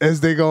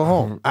they go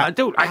home.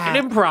 Dude, I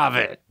can improv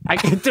it. I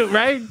can do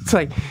right. It's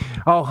like,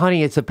 "Oh,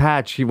 honey, it's a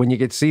patch when you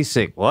get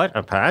seasick." "What?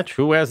 A patch?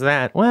 Who has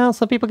that?" "Well,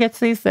 some people get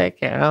seasick,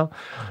 I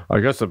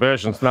guess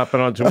Sebastian's not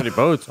been on too many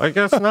boats. I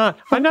guess not.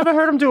 I never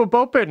heard him do a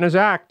boat bit in his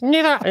act.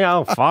 Neither.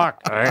 Oh,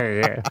 fuck.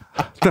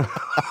 The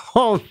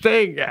whole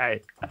thing,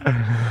 guy.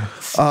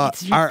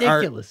 It's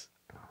ridiculous.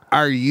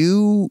 Are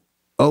you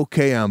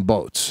okay on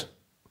boats?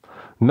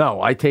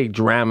 No, I take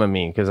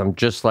Dramamine because I'm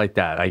just like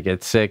that. I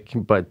get sick,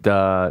 but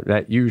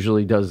that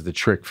usually does the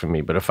trick for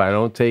me. But if I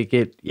don't take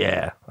it,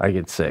 I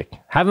get sick.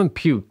 Haven't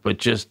puked, but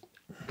just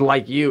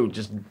like you,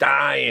 just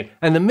dying.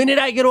 And the minute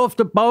I get off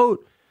the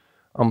boat,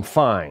 I'm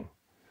fine.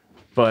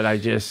 But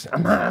I'm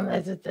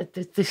not,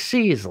 the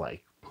sea is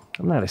like,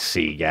 I'm not a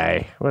sea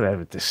guy.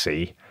 Whatever the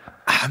sea.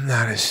 I'm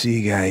not a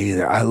sea guy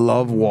either. I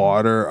love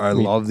water. I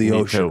love the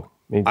ocean.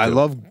 Me too. I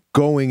love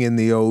going in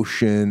the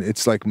ocean.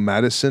 It's like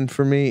medicine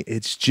for me.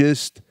 It's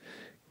just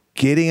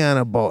getting on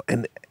a boat.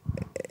 And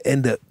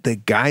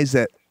the guys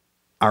that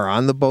are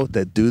on the boat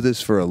that do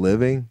this for a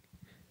living,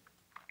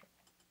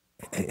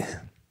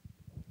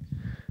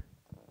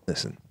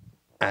 listen,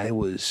 I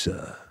was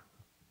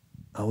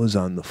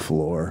on the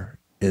floor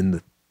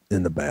in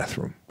the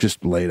bathroom,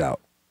 just laid out,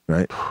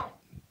 right? Hold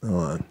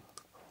on.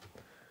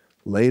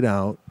 Laid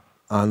out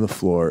on the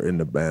floor in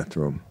the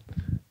bathroom.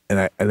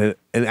 And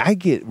I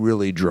get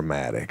really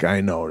dramatic.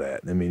 I know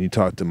that. I mean, you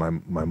talk to my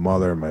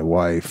mother, my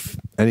wife,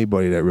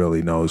 anybody that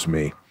really knows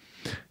me.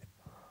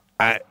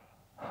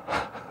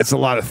 It's a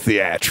lot of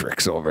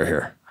theatrics over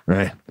here,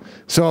 right?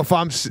 So if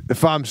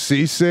I'm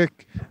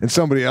seasick and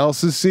somebody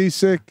else is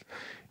seasick,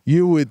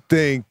 you would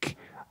think,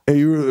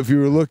 if you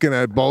were looking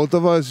at both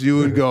of us, you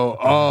would go,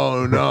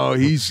 "Oh no,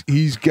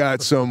 he's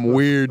got some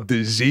weird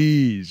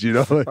disease," you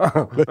know.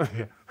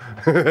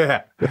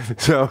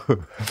 So,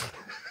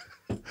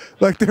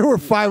 like, there were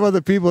 5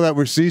 other people that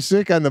were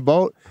seasick on the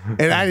boat,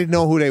 and I didn't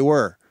know who they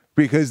were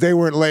because they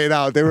weren't laid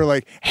out. They were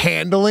like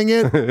handling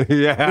it.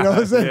 Yeah, you know what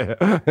I'm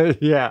saying?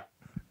 Yeah.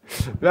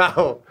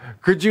 Now,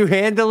 could you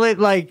handle it?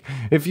 Like,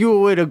 if you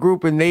were with a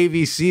group of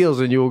Navy SEALs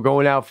and you were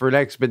going out for an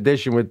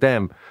expedition with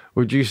them,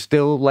 would you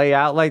still lay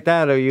out like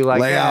that? Or are you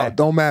like, lay out?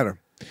 Don't matter.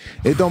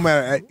 It don't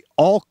matter.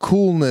 All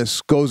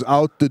coolness goes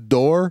out the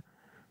door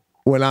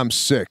when I'm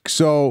sick.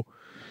 So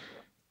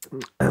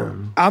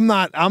I'm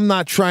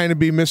not trying to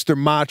be Mr.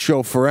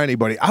 Macho for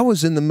anybody. I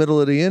was in the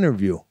middle of the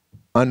interview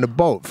on the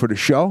boat for the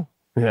show.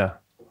 Yeah.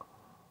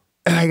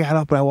 And I got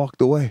up and I walked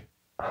away.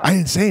 I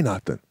didn't say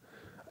nothing.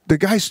 The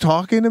guy's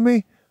talking to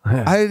me.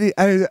 I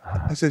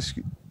said,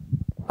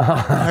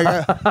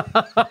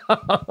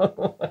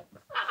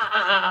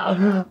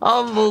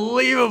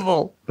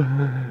 unbelievable.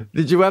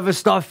 Did you ever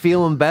start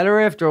feeling better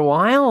after a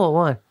while or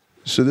what?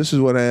 So this is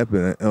what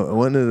happened. I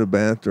went into the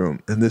bathroom,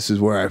 and this is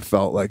where I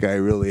felt like I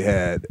really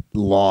had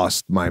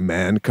lost my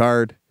man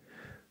card.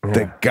 Yeah.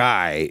 The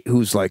guy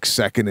who's like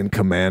second in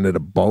command of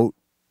the boat,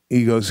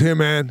 he goes, "Here,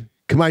 man.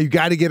 Come on, you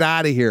got to get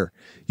out of here.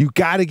 You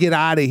got to get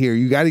out of here.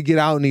 You got to get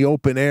out in the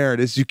open air.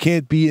 You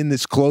can't be in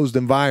this closed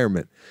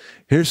environment.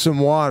 Here's some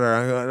water."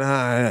 I go,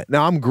 nah.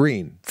 Now I'm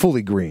green,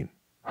 fully green,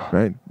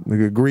 right?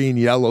 Like a green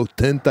yellow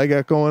tint I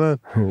got going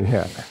on.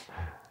 Yeah.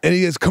 And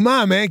he goes, "Come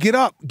on, man, get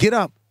up, get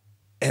up."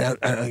 And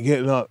I'm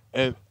getting up,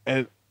 and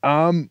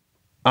I'm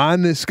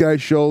on this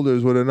guy's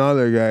shoulders with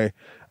another guy.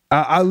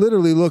 I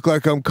literally look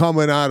like I'm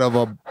coming out of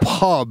a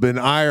pub in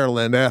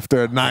Ireland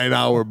after a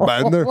 9-hour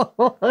bender.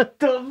 What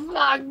the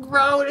fuck,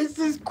 bro? This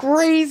is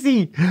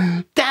crazy.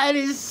 That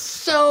is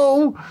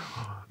so,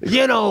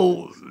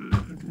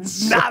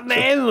 not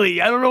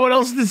manly. I don't know what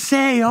else to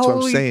say.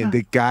 So I'm saying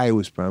the guy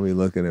was probably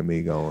looking at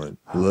me going,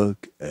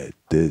 "Look at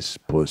this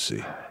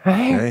pussy."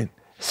 Right?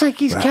 It's like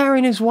he's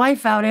carrying his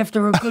wife out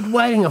after a good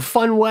wedding, a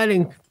fun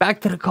wedding,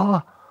 back to the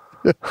car.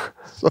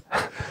 So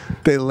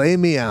they lay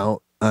me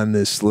out on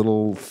this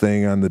little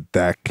thing on the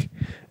deck,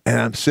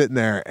 and I'm sitting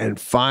there, and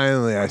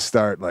finally I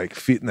start like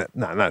feeling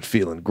not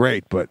feeling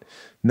great, but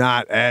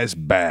not as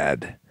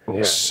bad.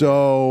 Yeah.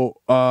 So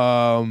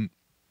I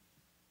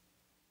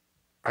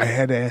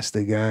had to ask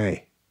the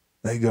guy.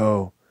 I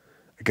go,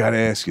 "I got to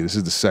ask you. This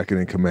is the second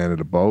in command of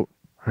the boat."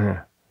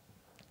 Yeah.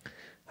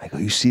 I go,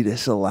 "You see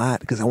this a lot?"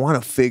 Because I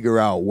want to figure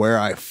out where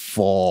I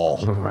fall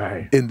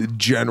in the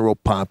general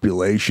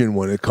population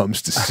when it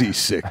comes to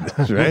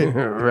seasickness, right?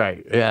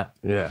 Right, yeah,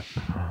 yeah.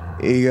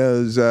 He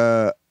goes,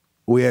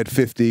 "We had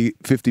 50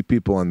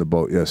 people on the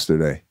boat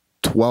yesterday.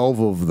 12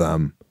 of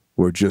them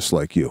were just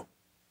like you."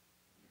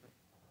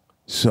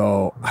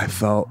 So I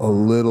felt a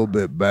little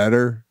bit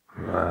better.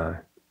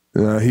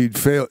 He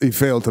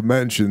failed to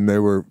mention they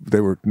were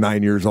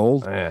 9 years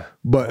old. Yeah.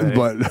 But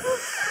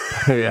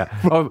yeah.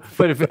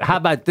 But how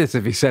about this?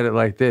 If he said it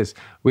like this,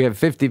 we had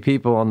 50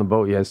 people on the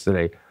boat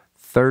yesterday.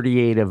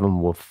 38 of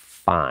them were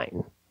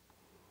fine.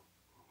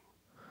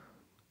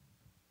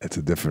 It's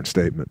a different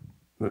statement.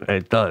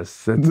 It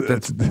does.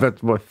 That's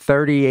what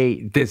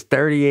 38. There's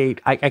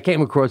 38. I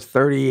came across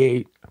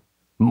 38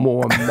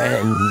 more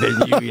men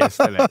than you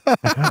yesterday.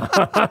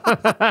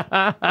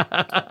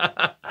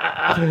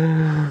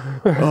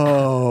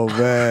 Oh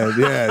man,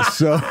 yeah.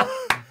 So.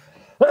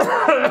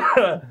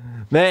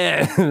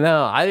 Man,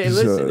 no, I didn't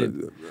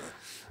listen.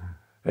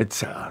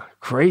 It's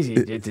crazy.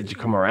 Did you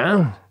come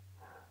around?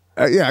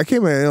 Yeah, I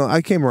came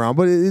around,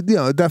 but it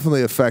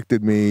definitely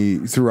affected me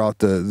throughout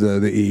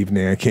the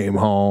evening. I came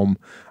home.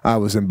 I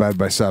was in bed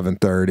by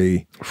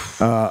 7:30.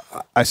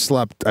 I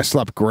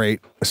slept great.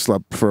 I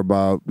slept for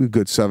about a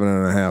good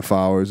 7.5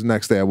 hours. The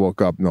next day I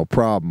woke up, no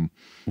problem.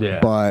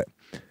 Yeah, but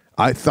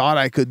I thought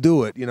I could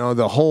do it.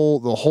 The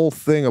whole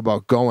thing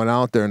about going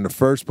out there in the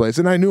first place,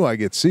 and I knew I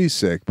get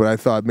seasick, but I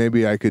thought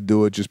maybe I could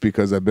do it just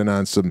because I've been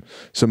on some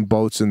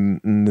boats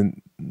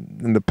in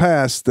the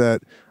past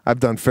that I've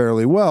done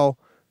fairly well.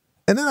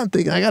 And then I'm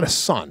thinking, I got a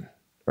son,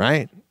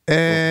 right?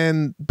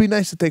 And it'd be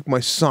nice to take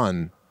my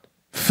son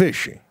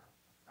fishing.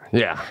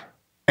 Yeah.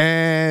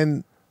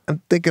 And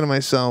I'm thinking to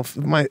myself,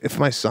 if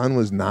my son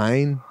was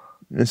 9,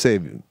 let's say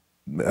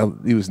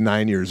he was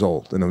 9 years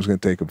old, and I was going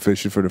to take him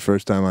fishing for the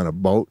first time on a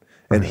boat,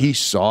 and he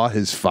saw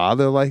his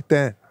father like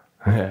that.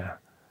 Yeah.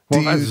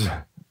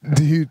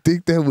 Do you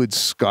think that would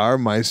scar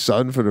my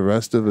son for the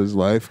rest of his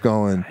life?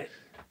 Going,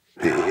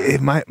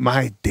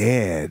 my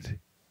dad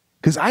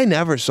Because I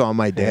never saw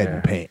my dad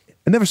in pain.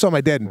 I never saw my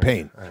dad in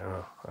pain.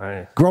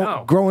 I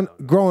know.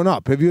 Growing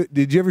up,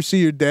 did you ever see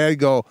your dad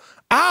go,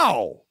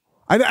 ow?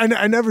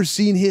 I never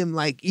seen him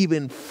like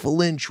even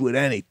flinch with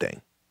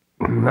anything.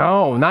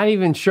 No, not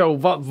even show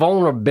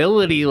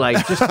vulnerability.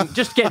 Like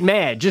just get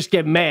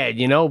mad,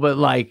 you know. But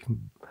like,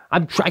 I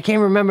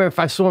can't remember if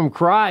I saw him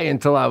cry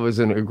until I was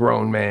a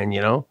grown man,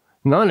 you know.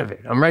 None of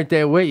it. I'm right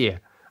there with you.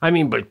 I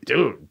mean, but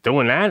dude,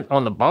 doing that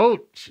on the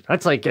boat,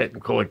 that's like getting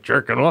caught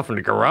jerking off in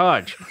the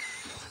garage.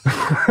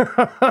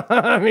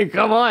 I mean,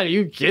 come on, are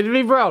you kidding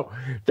me, bro?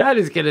 That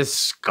is gonna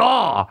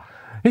scar.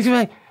 He's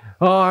like,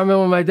 oh, I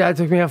remember when my dad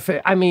took me out.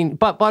 I mean,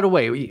 but by the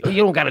way, you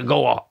don't got to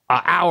go an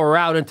hour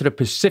out into the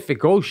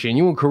Pacific Ocean.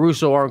 You and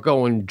Caruso aren't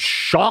going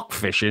shark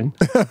fishing.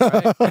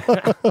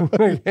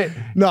 Right?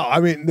 No, I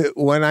mean,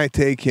 when I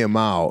take him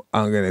out,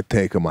 I'm gonna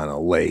take him on a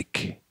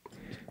lake.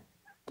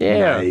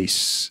 Yeah,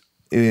 nice.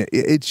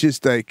 It's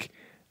just like,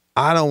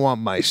 I don't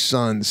want my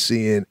son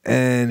seeing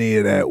any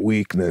of that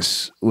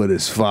weakness with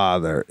his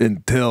father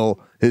until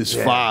his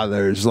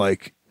father's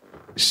like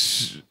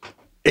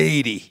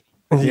 80.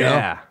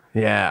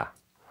 Yeah.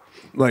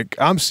 Like,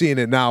 I'm seeing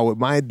it now with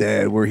my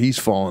dad where he's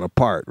falling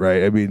apart,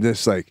 right? I mean,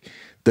 just like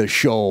the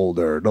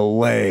shoulder, the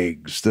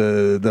legs,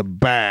 the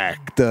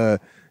back,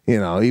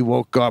 he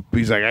woke up,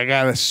 he's like, I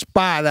got a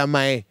spot on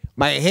my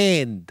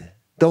hand.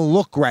 Don't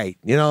look right.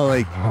 You know,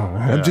 like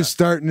I'm just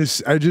starting to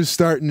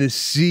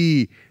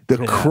see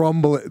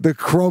the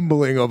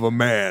crumbling of a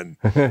man.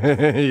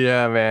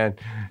 Yeah, man.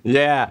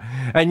 Yeah.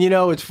 And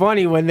it's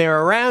funny when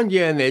they're around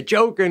you and they're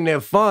joking, they're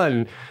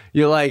fun.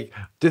 You're like,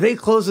 do they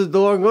close the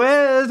door and go,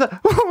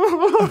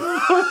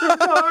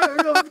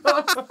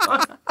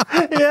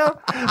 yeah.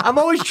 I'm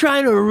always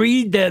trying to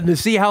read them to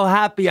see how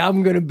happy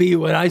I'm going to be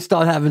when I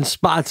start having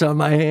spots on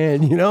my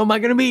hand. Am I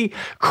going to be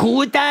cool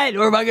with that?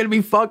 Or am I going to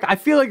be I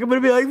feel like I'm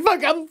going to be like,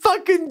 fuck, I'm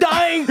fucking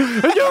dying.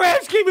 And you're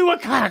asking me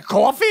what kind of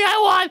coffee I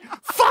want?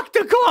 Fuck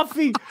the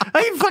coffee.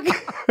 I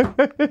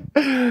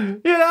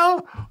fucking,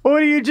 Or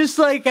do you just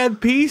like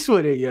at peace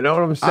with it? You know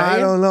what I'm saying? I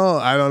don't know.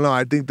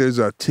 I think there's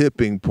a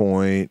tipping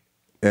point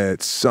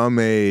at some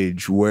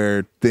age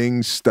where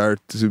things start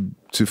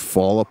to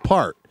fall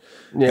apart.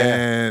 Yeah.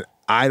 And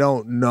I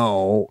don't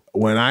know,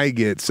 when I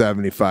get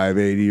 75,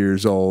 80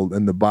 years old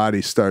and the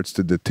body starts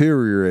to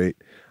deteriorate,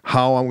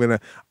 how I'm going to...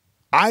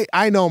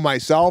 I know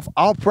myself,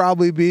 I'll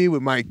probably be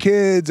with my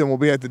kids and we'll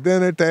be at the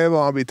dinner table,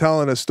 I'll be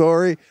telling a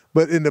story,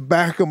 but in the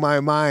back of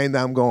my mind,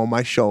 I'm going,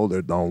 my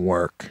shoulder don't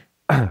work.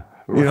 Right.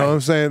 You know what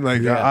I'm saying?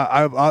 Like,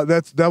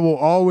 that will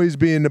always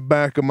be in the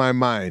back of my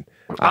mind.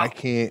 I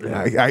can't.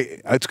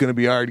 It's going to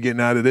be hard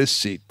getting out of this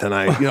seat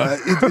tonight.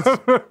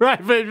 Right,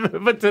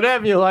 but to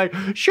them, you're like,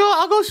 sure,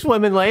 I'll go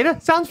swimming later.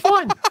 Sounds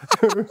fun,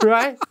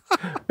 right?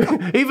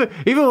 Even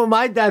when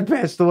my dad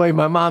passed away,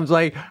 my mom's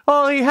like,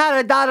 oh, he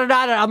had a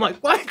da-da-da-da. I'm like,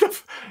 what the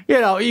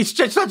he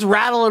just starts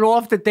rattling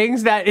off the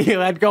things that he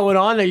had going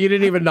on that you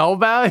didn't even know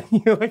about.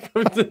 You're like,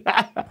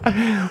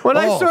 when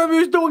I saw him, he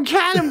was doing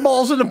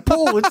cannonballs in the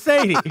pool with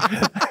Sadie.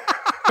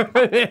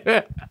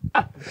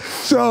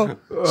 So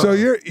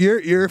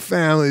your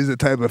family is the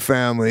type of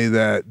family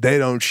that they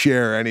don't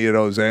share any of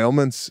those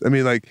ailments. I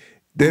mean, like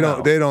they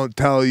don't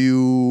tell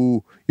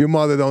you, your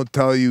mother don't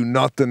tell you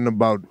nothing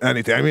about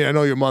anything. I mean, I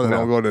know your mother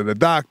don't go to the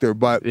doctor,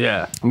 but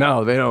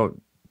no, they don't.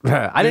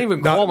 I didn't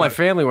even call my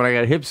family when I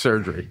got hip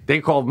surgery.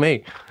 They called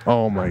me.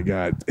 Oh my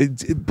God,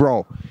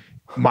 bro.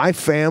 My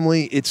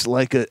family, it's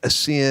like a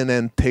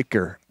CNN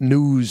ticker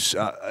news.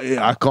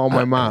 I call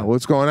my mom.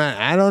 What's going on?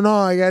 I don't know.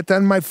 I got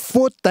on my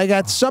foot. I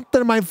got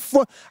something in my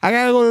foot. I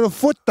got to go to the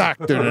foot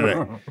doctor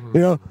today.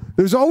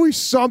 There's always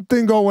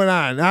something going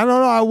on. I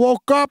don't know. I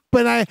woke up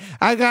and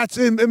I got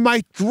in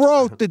my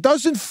throat. It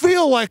doesn't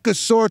feel like a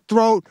sore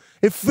throat.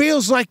 It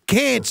feels like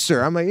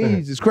cancer. I'm like,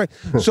 Jesus Christ.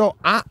 So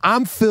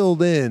I'm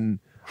filled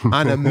in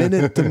on a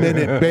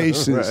minute-to-minute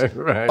basis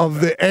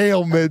of the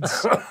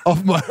ailments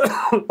of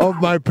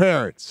my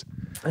parents,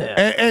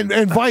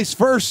 and vice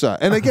versa.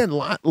 And again,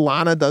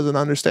 Lana doesn't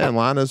understand.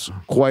 Lana's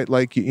quite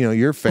like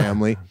your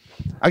family.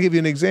 I'll give you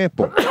an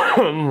example.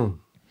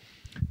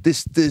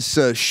 This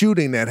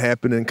shooting that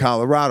happened in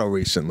Colorado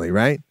recently,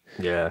 right?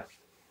 Yeah.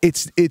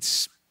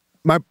 It's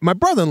my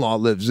brother-in-law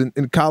lives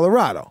in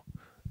Colorado.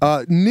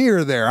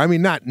 Near there. I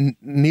mean, not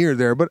near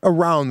there, but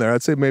around there.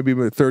 I'd say maybe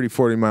a 30,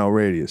 40-mile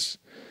radius.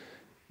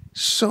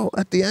 So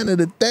at the end of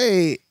the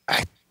day,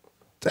 I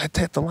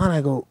tapped the line.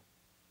 I go,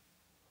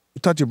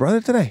 you talked to your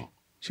brother today?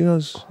 She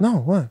goes, no,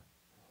 what?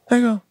 I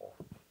go,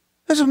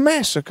 there's a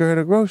massacre at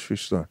a grocery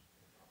store.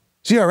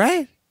 Is he all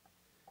right?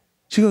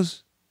 She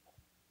goes,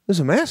 there's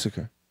a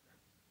massacre.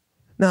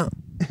 Now,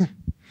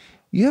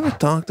 you ever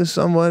talk to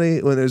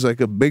somebody when there's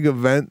like a big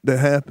event that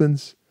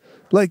happens?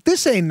 Like,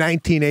 this ain't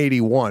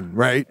 1981,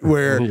 right?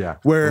 Where it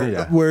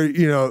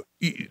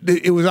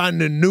was on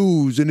the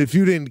news, and if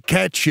you didn't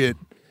catch it,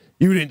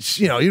 you didn't,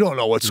 you don't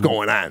know what's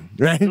going on,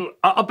 right?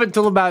 Up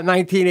until about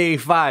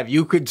 1985,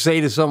 you could say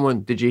to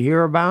someone, "Did you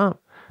hear about?"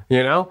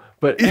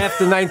 But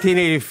after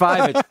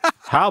 1985, it's,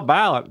 how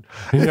about?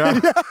 You know?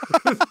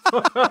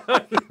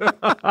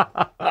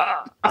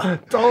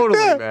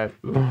 Totally, man.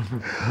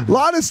 A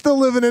lot is still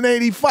living in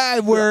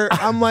 85 where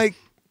I'm like,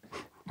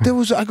 there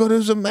was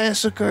a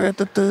massacre at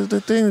the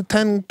thing.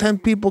 10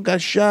 people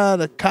got shot,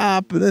 a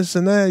cop, and this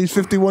and that. He's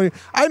 51.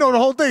 I know the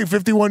whole thing.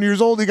 51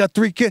 years old. He got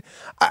 3 kids.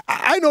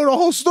 I know the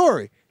whole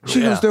story.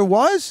 She goes, there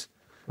was?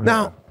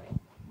 Yeah.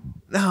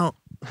 Now,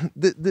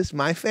 this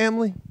my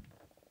family.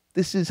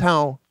 This is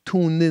how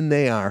tuned in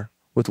they are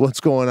with what's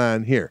going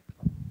on here.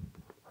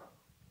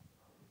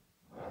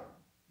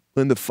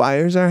 When the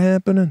fires are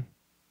happening,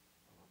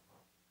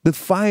 the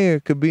fire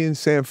could be in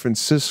San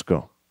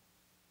Francisco,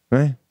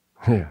 right?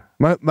 Yeah.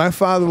 My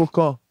father will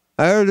call.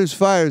 I heard there's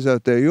fires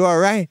out there. You all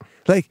right?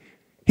 Like,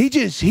 he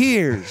just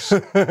hears.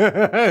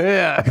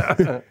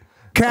 Yeah.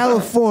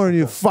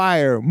 California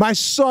fire. My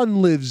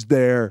son lives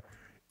there.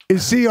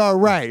 Is he all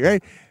right?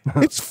 Right?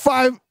 It's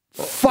 5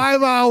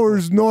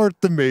 hours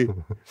north of me.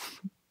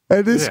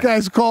 And this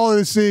guy's calling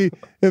to see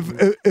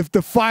if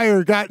the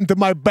fire got into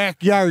my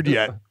backyard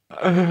yet.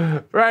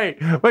 Right.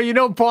 Well, you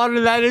know, part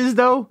of that is,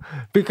 though,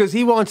 because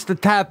he wants to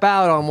tap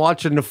out on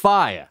watching the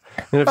fire.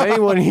 And if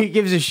anyone he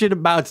gives a shit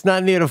about's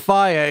not near the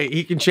fire,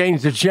 he can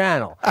change the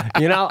channel.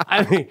 You know?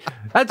 I mean,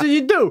 that's what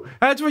you do.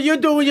 That's what you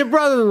do with your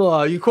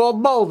brother-in-law. You call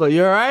Boulder.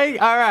 You all right?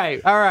 All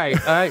right. All right.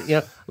 All right.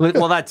 You know,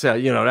 well, that's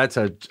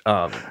a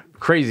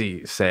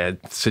crazy,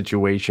 sad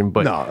situation.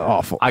 But no,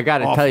 awful. I got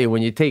to tell you,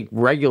 when you take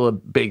regular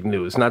big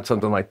news, not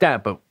something like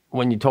that, but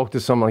when you talk to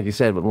someone, like you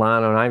said, with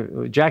Lana,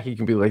 and Jackie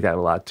can be like that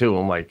a lot, too.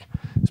 I'm like,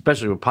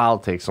 especially with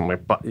politics, I'm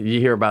like, you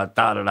hear about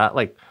da-da-da,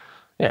 like,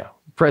 yeah,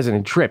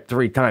 President tripped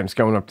 3 times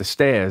going up the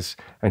stairs,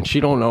 and she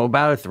don't know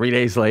about it 3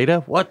 days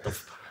later? What the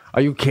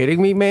are you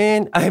kidding me,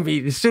 man? I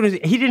mean, as soon as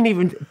he didn't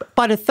even,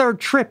 by the 3rd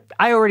trip,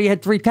 I already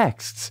had 3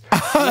 texts.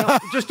 You know,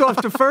 just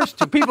off the first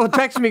 2, people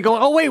texting me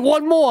going, oh, wait,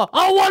 one more.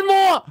 Oh, one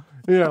more.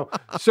 You know,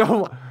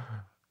 so,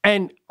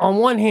 and on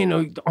one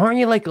hand, aren't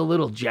you like a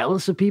little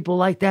jealous of people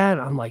like that?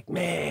 I'm like,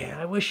 man,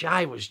 I wish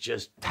I was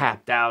just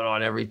tapped out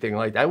on everything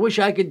like that. I wish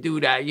I could do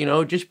that, you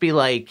know, just be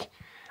like,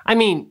 I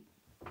mean,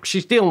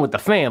 she's dealing with the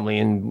family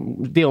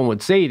and dealing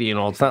with Sadie and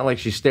all. It's not like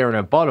she's staring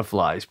at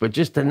butterflies, but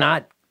just to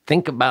not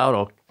think about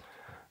or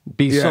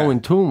be so in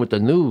tune with the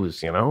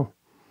news, you know?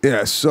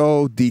 Yeah,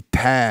 so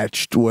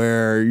detached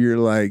where you're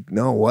like,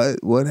 no,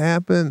 what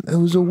happened? It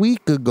was a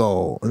week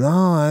ago. No,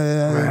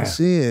 I didn't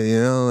see it, you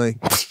know? Like,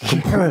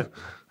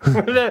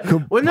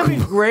 wouldn't that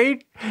be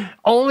great?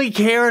 Only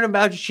caring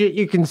about shit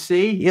you can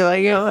see. You're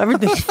like, you know,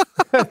 everything.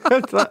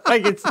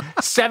 Like it's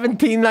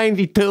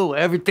 1792.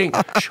 Everything.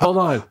 Hold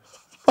on.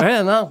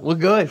 Yeah, no, we're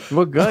good.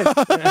 We're good.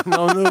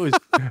 No news.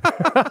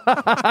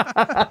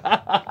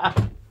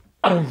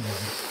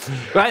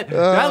 Right?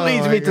 That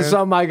leads me to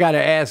something I got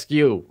to ask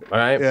you. All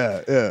right?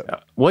 Yeah.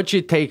 What's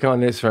your take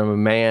on this from a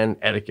man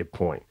etiquette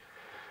point?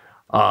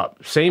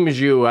 Same as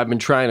you, I've been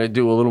trying to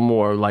do a little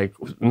more, like,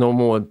 no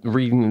more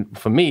reading,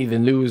 for me, the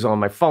news on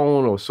my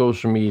phone or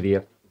social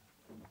media.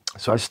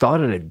 So I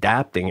started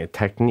adapting a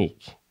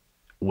technique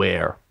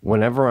where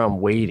whenever I'm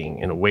waiting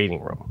in a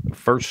waiting room, it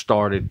first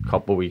started a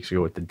couple of weeks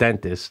ago at the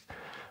dentist.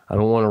 I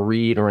don't want to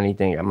read or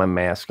anything. I got my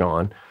mask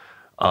on.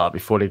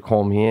 Before they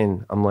call me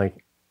in, I'm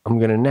like, I'm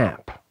going to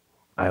nap.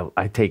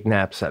 I take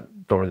naps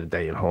during the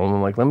day at home.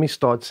 I'm like, let me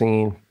start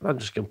seeing. I'm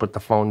just going to put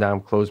the phone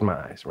down, close my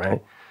eyes,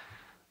 right?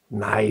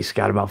 Nice.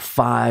 Got about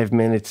 5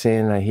 minutes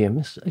in.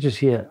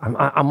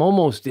 I'm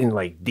almost in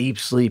like deep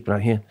sleep, and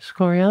I hear, Mr.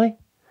 Corielli?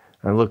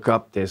 I look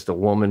up, there's the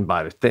woman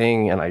by the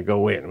thing, and I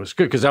go in. It was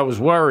good because I was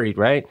worried,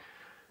 right?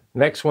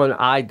 Next one,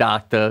 eye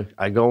doctor.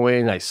 I go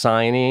in, I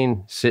sign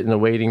in, sit in the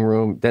waiting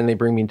room. Then they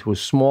bring me into a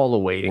smaller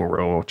waiting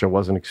room, which I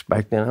wasn't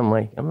expecting. I'm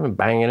like, I'm going to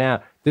bang it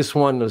out. This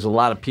one, there's a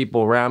lot of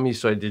people around me,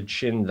 so I did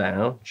chin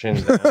down.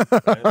 Right?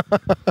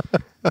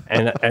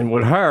 and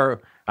with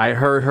her, I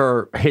heard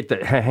her hit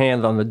her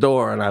hand on the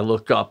door, and I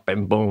look up,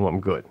 and boom,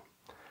 I'm good.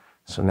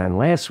 So then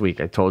last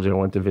week, I told you I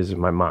went to visit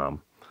my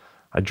mom.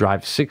 I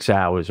drive 6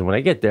 hours, and when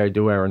I get there, I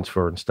do errands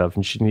for her and stuff,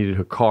 and she needed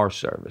her car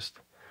serviced.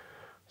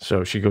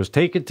 So she goes,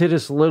 take it to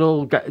this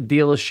little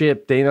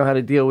dealership. They know how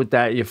to deal with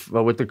that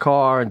with the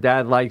car, and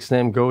Dad likes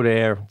them. Go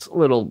there. It's a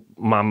little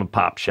mom and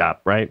pop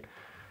shop, right?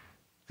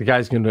 The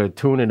guy's going to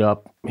tune it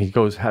up. He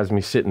goes, has me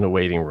sit in the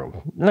waiting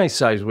room. Nice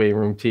size waiting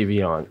room,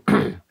 TV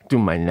on. Do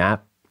my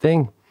nap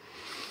thing.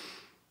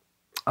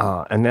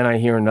 And then I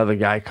hear another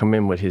guy come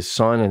in with his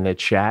son, and they're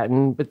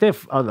chatting, but they're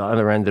on the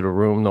other end of the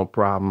room, no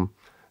problem.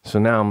 So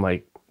now I'm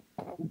like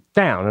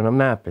down, and I'm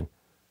napping.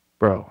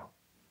 Bro,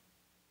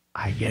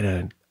 I get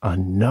a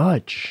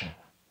nudge,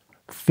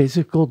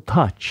 physical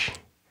touch.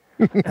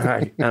 And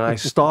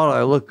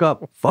I look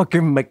up,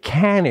 fucking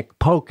mechanic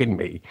poking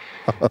me,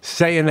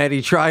 saying that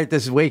he tried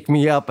to wake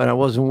me up and I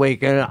wasn't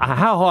waking up.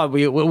 How hard were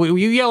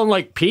you yelling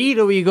like Pete,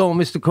 or were you going,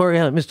 Mr.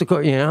 Corielli, Mr.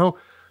 Corielli, you know?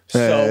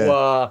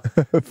 So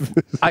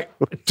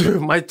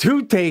my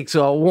 2 takes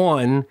are: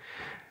 1,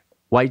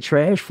 white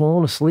trash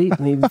falling asleep,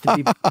 needed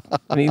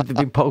to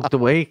be poked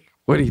awake.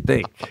 What do you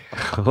think?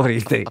 What do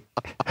you think?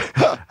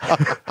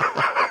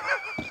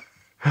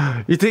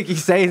 You think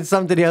he's saying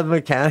something to the other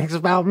mechanics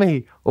about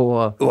me?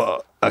 Or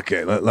Well,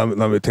 okay, let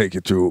me take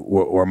you through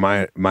where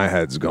my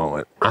head's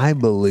going. I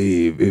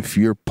believe if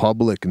you're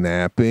public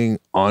napping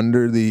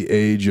under the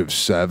age of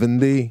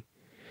 70,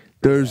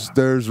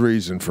 there's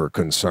reason for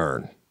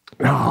concern.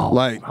 no,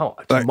 Like,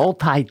 it's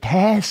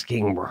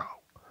multitasking, bro.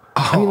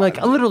 I mean, like,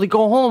 I literally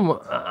go home.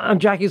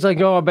 Jackie's like,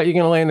 "Oh, I bet you're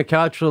gonna lay on the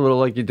couch for a little,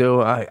 like you do."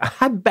 I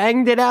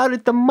banged it out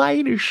at the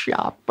Midas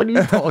shop. What are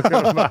you talking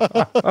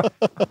about?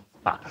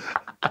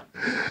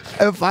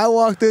 If I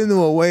walked into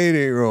a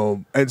waiting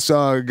room and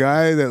saw a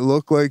guy that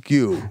looked like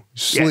you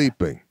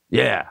sleeping,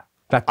 Yeah,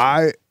 that's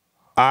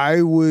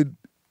I would,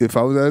 if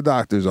I was at a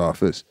doctor's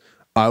office,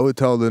 I would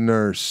tell the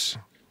nurse,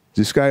 "Is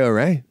this guy all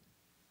right?"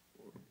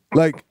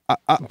 Like,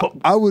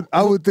 I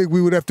would think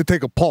we would have to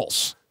take a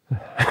pulse.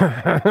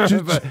 But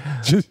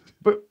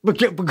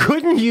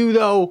couldn't you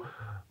though?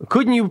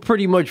 Couldn't you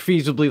pretty much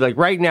feasibly, like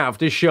right now, if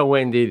this show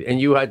ended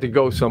and you had to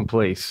go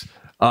someplace?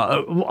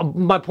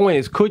 My point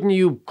is, couldn't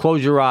you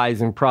close your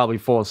eyes and probably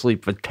fall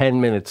asleep for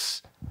 10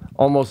 minutes,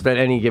 almost at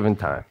any given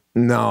time?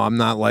 No, I'm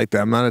not like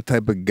that. I'm not a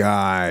type of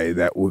guy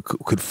that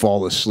could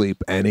fall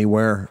asleep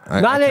anywhere.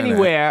 Not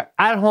anywhere.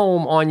 At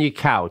home on your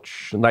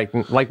couch, like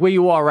where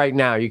you are right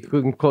now. You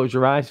couldn't close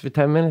your eyes for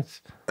 10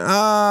 minutes.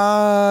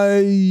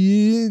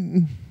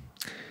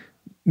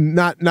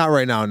 Not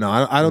right now. No,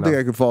 I don't think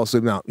I could fall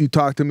asleep now. You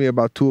talk to me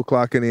about 2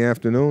 o'clock in the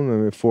afternoon. I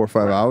mean, 4 or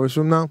 5 hours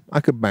from now,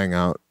 I could bang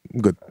out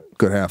good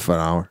half an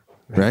hour.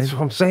 Right. That's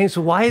what I'm saying.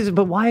 So why is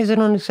it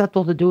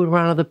unacceptable to do it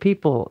around other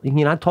people? You're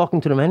not talking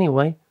to them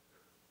anyway.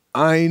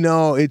 I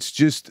know, it's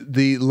just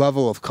the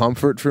level of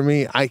comfort for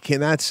me. I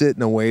cannot sit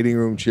in a waiting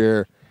room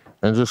chair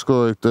and just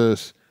go like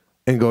this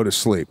and go to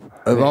sleep.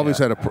 I've always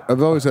had a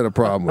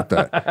problem with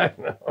that.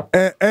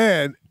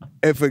 And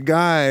if a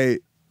guy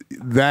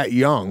that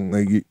young,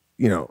 like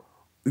you know,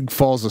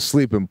 falls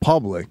asleep in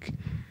public,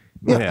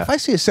 if I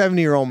see a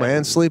 70-year-old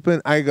man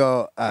sleeping, I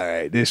go, all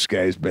right, this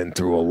guy's been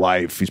through a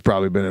life. He's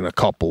probably been in a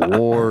couple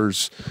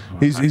wars.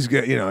 He's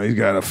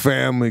got a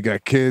family,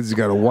 got kids, he's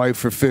got a wife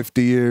for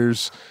 50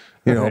 years.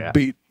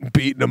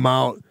 Beating him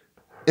out,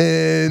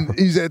 and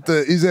he's at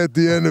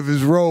the end of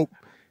his rope.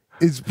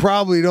 It's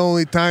probably the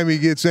only time he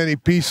gets any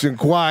peace and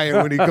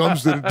quiet when he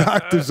comes to the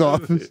doctor's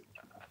office.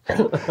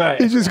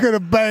 Right. He's just gonna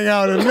bang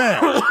out a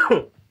nap.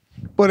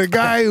 But a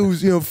guy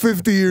who's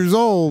 50 years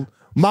old,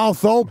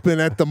 mouth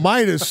open at the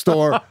Midas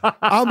store,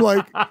 I'm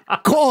like,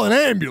 call an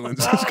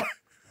ambulance.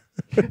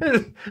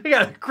 He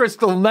got a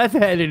crystal meth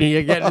head in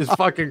here getting his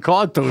fucking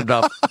car tuned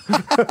up.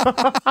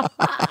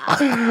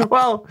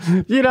 Well,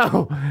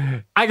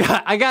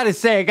 I gotta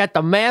say, I got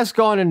the mask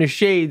on and the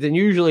shades, and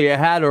usually a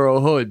hat or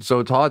a hood, so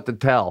it's hard to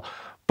tell.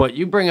 But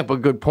you bring up a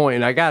good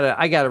point. I gotta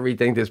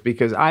rethink this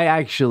because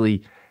I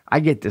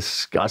get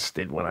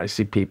disgusted when I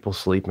see people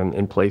sleeping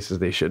in places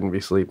they shouldn't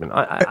be sleeping.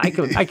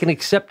 I can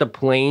accept a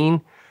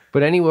plane.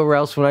 But anywhere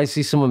else, when I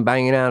see someone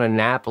banging out a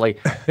nap, like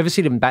you ever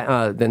see the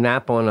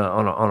nap on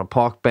a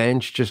park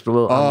bench, just a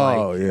little.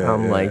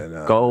 I'm like,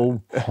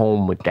 go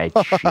home with that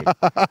shit.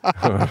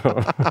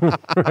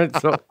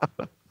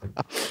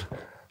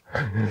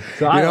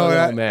 so I don't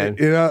know, man.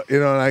 You know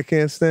what I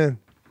can't stand,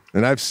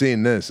 and I've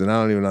seen this, and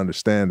I don't even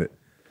understand it.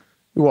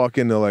 You walk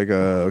into like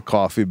a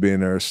coffee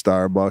bean or a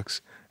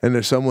Starbucks, and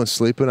there's someone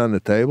sleeping on the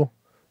table,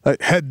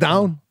 like head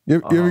down.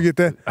 You ever get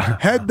that?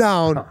 Head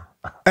down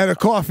at a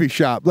coffee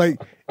shop,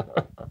 like.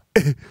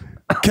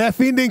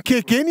 Caffeine didn't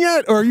kick in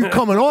yet, or are you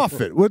coming off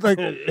it?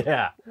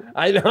 Yeah,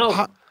 I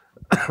know.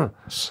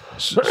 So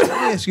let me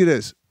ask you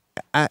this: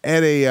 I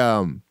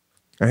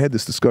had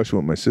this discussion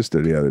with my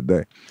sister the other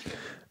day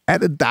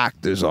at a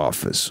doctor's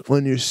office.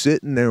 When you're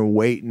sitting there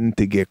waiting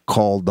to get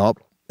called up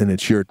and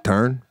it's your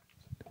turn,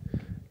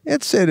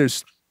 let's say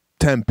there's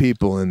 10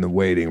 people in the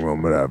waiting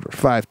room, whatever,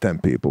 10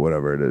 people,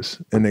 whatever it is,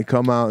 and they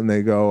come out and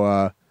they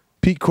go,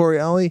 "Pete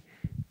Corielli,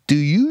 do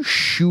you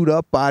shoot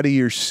up out of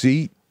your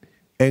seat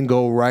and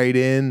go right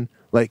in,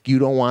 like you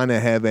don't want to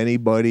have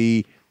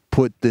anybody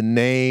put the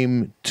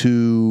name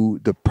to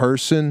the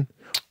person?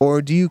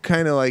 Or do you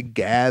kind of like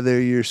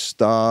gather your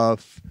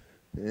stuff,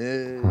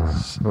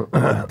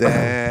 like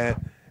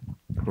that?"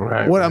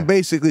 Right, what I'm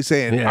basically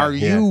saying, are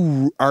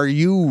you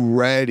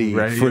ready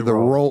for the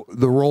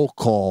roll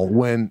call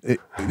when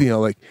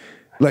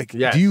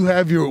do you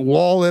have your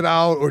wallet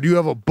out, or do you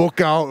have a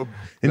book out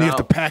and you have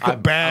to pack a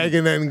bag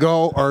and then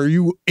go? Or are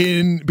you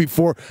in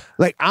before?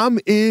 Like, I'm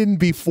in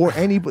before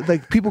anybody.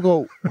 Like, people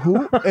go,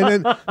 who? And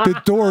then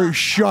the door is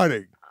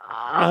shutting.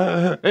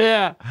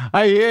 Yeah,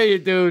 I hear you,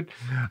 dude.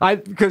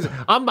 Because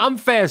I'm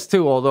fast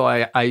too. Although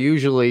I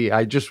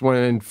just went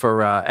in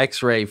for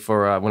X-ray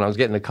for when I was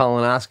getting the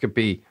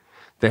colonoscopy.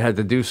 They had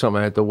to do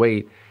something. I had to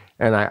wait.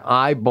 And I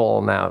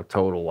eyeball now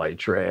total white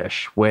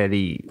trash where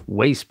the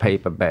waste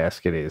paper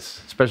basket is,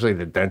 especially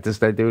the dentist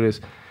that do this,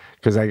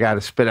 because I got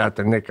to spit out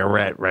the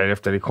Nicorette right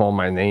after they call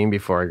my name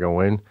before I go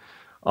in.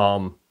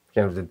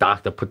 The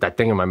doctor put that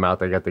thing in my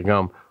mouth, I got the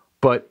gum.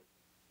 But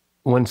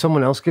when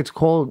someone else gets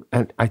called,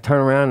 and I turn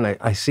around and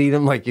I see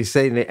them, like you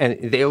say,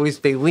 and they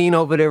lean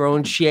over their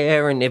own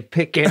chair and they're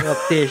picking up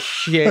their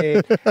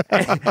shit,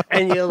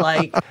 and you're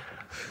like,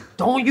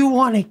 don't you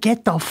want to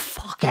get the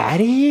fuck out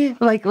of here?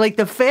 Like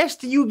the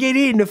faster you get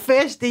in, the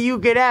faster you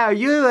get out.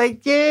 You're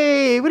like,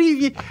 yay! What do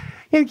you?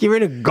 You're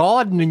in a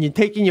garden and you're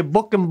taking your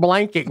book and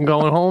blanket and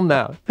going home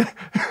now.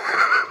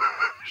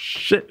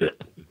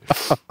 Shit.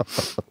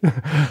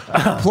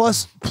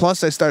 Plus,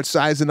 I start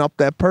sizing up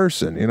that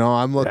person. You know,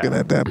 I'm looking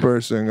at that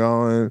person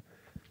going,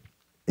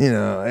 you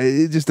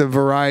know, just a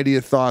variety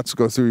of thoughts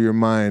go through your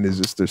mind. Is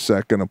this their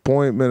second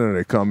appointment? Are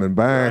they coming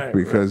back?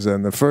 Because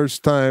then the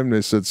first time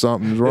they said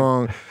something's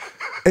wrong.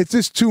 It's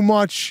just too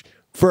much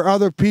for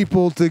other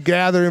people to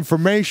gather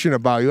information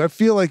about you. I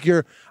feel like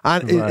you're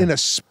in a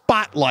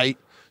spotlight.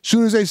 As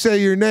soon as they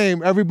say your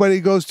name, everybody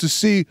goes to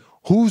see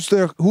who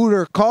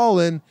they're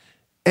calling.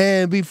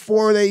 And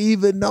before they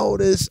even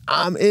notice,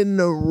 I'm in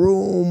the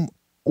room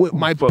with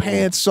my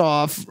pants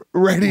off,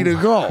 ready to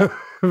go.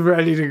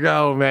 Ready to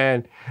go,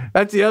 man.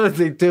 That's the other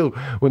thing, too.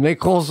 When they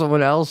call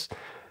someone else,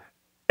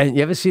 and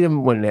you ever see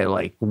them when they're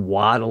like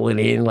waddling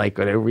in, like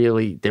when they're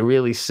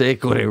really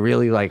sick or they're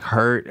really like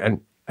hurt,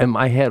 and in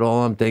my head,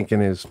 all I'm thinking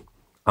is,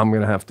 I'm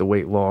going to have to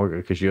wait longer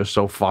because you're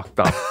so fucked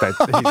up that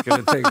he's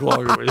going to take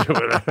longer with you.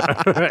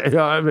 You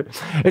know what I mean?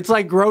 It's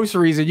like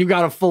groceries and you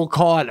got a full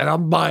cart and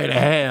I'm buying a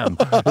ham.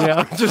 You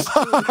know, just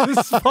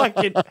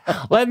fucking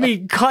let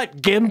me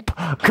cut, Gimp.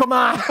 Come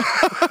on.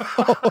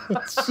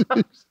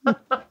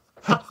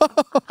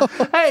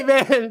 Hey,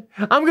 man,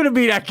 I'm going to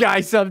be that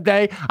guy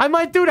someday. I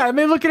might do that. I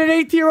may look at an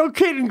 18-year-old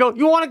kid and go,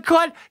 you want to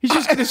cut? He's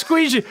just going to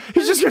squeeze you.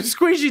 He's just going to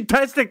squeeze your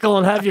testicle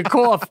and have you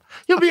cough.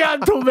 You'll be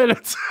out in 2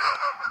 minutes.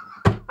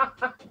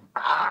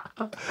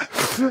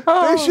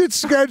 They should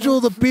schedule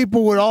the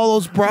people with all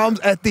those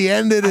problems at the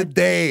end of the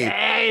day.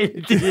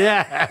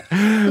 Yeah,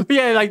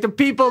 like the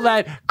people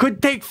that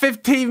could take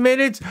 15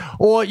 minutes,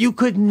 or you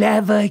could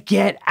never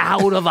get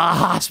out of a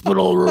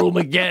hospital room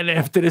again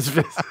after this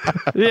visit.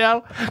 You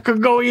know,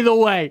 could go either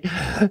way.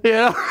 You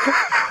know.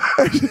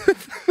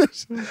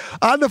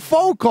 On the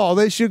phone call,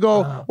 they should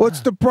go, what's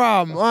the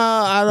problem?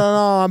 I don't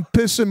know. I'm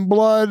pissing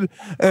blood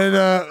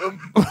and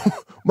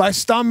my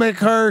stomach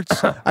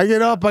hurts. I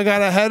get up, I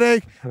got a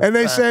headache. And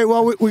they say,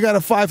 well, we got a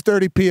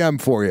 5:30 p.m.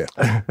 for you.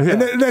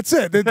 And that's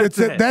it.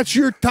 That's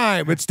your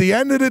time. It's the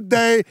end of the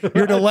day.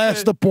 You're the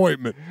last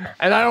appointment.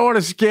 And I don't want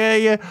to scare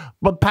you,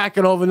 but pack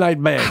an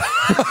overnight bag.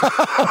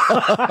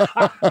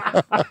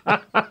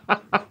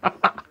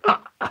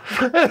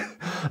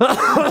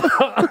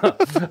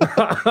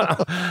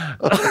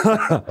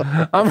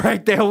 I'm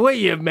right there with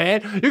you,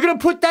 man. You're gonna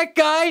put that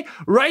guy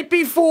right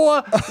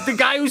before the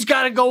guy who's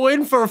got to go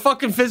in for a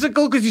fucking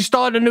physical because he's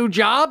starting a new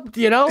job.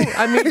 You know,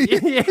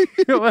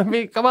 I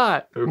mean, come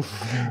on.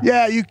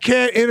 Yeah, you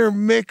can't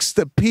intermix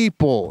the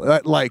people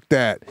like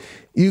that.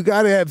 You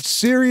got to have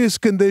serious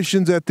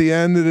conditions at the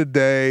end of the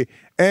day,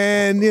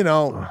 and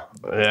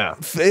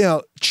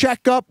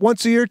check up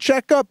once a year.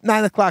 Check up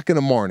 9 o'clock in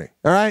the morning.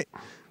 All right.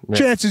 Yeah.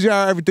 Chances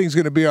are everything's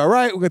going to be all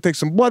right. We're going to take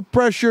some blood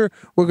pressure.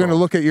 We're going to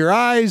look at your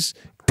eyes,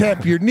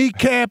 tap your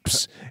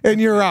kneecaps,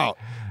 and you're out.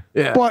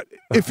 Yeah. But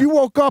if you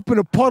woke up in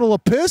a puddle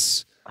of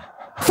piss,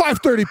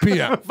 5:30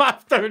 p.m.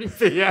 5:30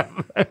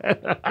 p.m.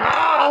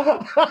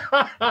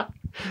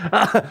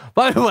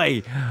 By the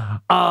way,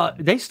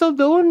 they still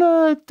doing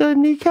the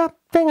kneecap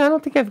thing? I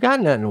don't think I've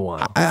gotten that in a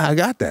while. I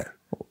got that.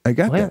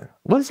 That.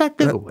 What does that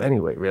do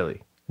anyway,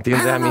 really? I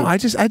don't know. I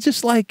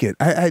just like it.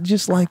 I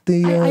just like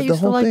the whole thing. I used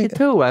to like it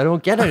too. I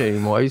don't get it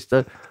anymore. I used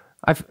to.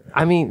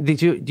 I mean, do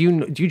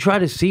you try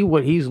to see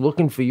what he's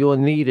looking for your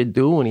knee to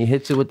do when he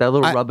hits it with that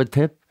little rubber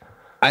tip?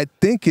 I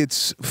think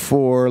it's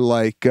for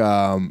like,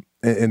 and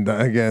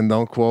again,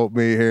 don't quote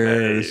me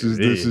here. This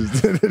is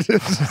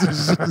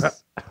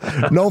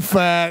no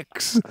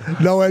facts,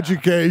 no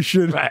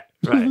education. Right.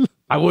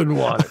 I wouldn't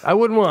want it.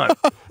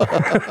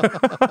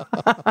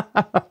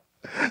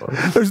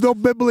 There's no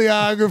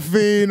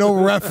bibliography, no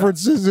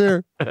references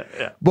here.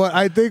 But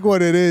I think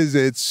what it is,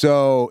 it's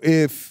so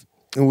if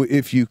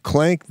you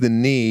clank the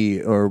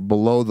knee or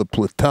below the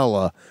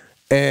patella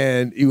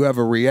and you have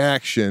a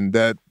reaction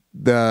that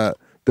the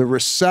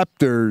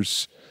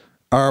receptors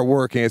are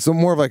working. It's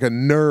more of like a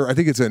nerve. I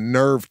think it's a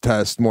nerve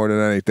test more than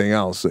anything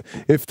else.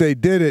 If they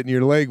did it and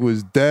your leg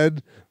was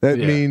dead, that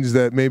means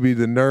that maybe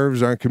the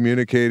nerves aren't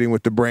communicating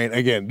with the brain.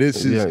 Again,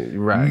 this is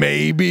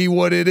maybe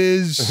what it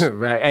is.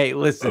 Right. Hey,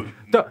 listen.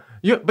 But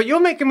you're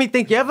making me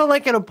think. You ever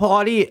like at a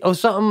party or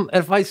something?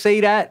 If I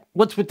say that,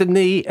 what's with the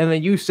knee, and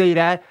then you say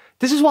that,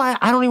 this is why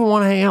I don't even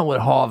want to hang out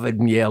with Harvard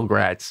and Yale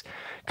grads.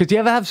 Because you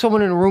ever have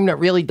someone in a room that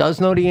really does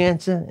know the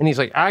answer? And he's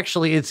like,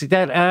 actually, it's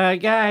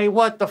that guy,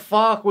 what the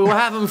fuck? We were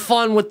having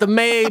fun with the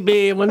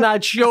maybe, and we're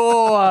not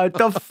sure. What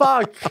the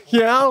fuck?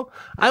 You know?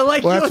 I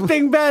like your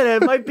thing better.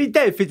 It might be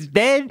dead. If it's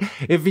dead,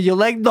 if your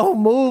leg don't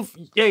move,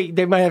 yeah,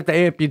 they might have to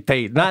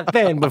amputate. Not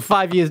then, but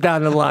 5 years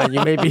down the line,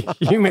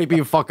 you may be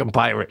a fucking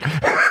pirate.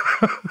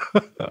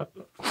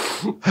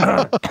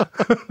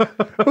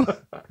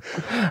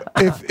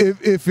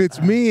 if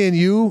it's me and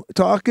you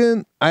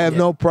talking, I have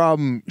no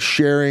problem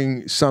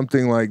sharing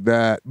something like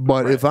that.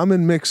 But if I'm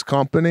in mixed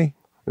company,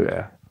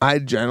 I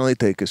generally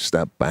take a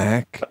step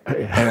back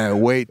and I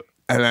wait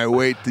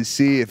to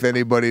see if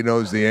anybody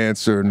knows the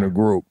answer in the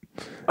group.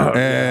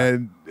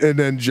 And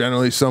then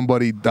generally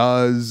somebody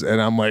does,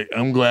 and I'm like,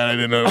 I'm glad I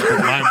didn't open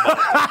my mouth.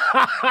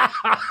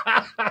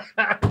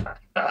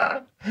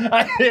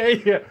 I hear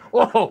you.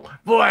 Whoa,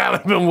 boy, I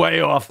would have been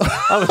way off.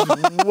 I was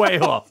way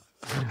off.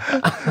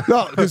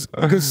 No,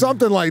 because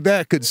something like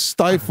that could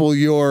stifle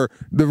the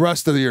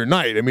rest of your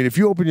night. I mean, if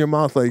you open your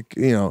mouth like,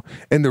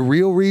 and the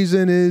real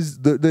reason is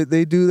that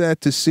they do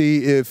that to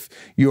see if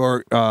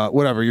your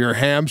your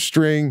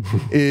hamstring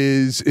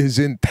is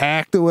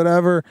intact or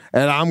whatever.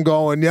 And I'm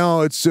going,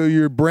 it's so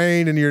your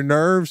brain and your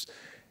nerves.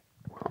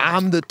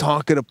 I'm the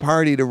talk of the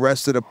party. The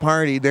rest of the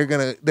party, they're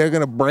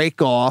gonna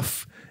break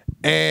off,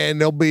 and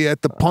they'll be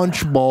at the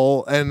punch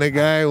bowl, and the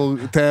guy will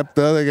tap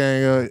the other guy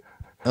and go,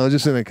 I was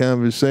just in a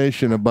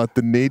conversation about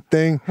the knee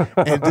thing,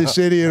 and this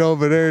idiot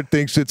over there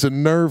thinks it's a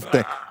nerve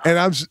thing, and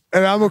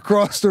I'm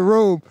across the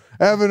room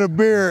having a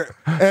beer,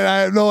 and I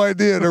have no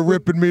idea they're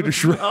ripping me to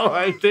shreds. No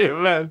idea,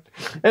 man.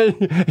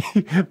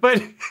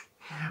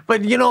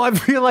 But I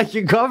feel like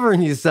you're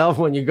covering yourself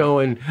when you're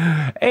going,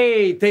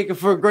 hey, take it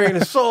for a grain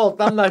of salt.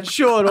 I'm not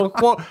sure.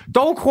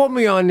 Don't quote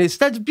me on this.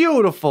 That's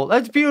beautiful.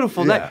 That's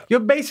beautiful. Yeah.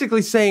 You're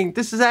basically saying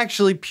this is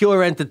actually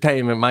pure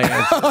entertainment, my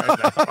answer right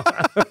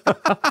now.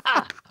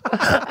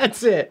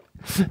 That's it.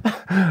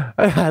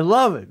 I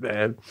love it,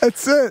 man.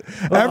 That's it.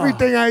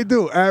 Everything I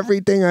do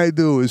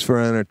is for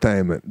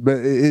entertainment.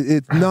 But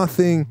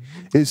nothing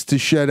is to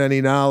shed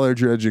any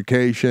knowledge or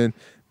education.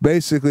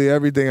 Basically,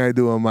 everything I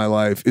do in my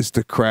life is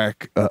to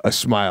crack a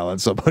smile on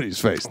somebody's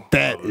face.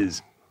 That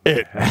is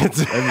it.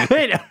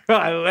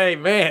 Hey,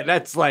 man,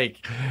 that's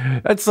like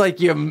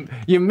your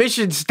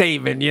mission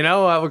statement.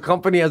 Our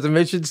company has a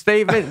mission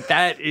statement.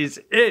 That is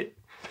it.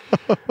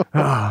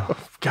 Oh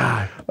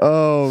God.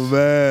 Oh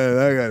man,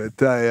 I gotta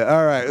tell you.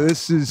 All right,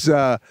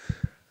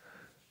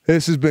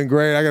 this has been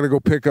great. I got to go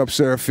pick up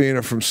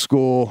Serafina from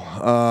school.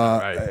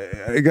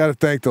 I got to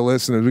thank the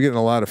listeners. We're getting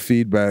a lot of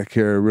feedback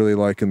here. Really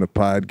liking the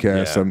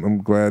podcast. Yeah.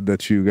 I'm glad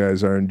that you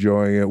guys are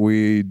enjoying it.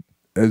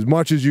 As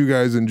much as you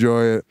guys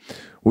enjoy it,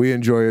 we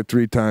enjoy it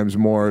 3 times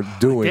more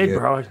doing it.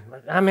 Bro.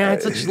 I mean, I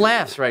had such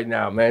laughs right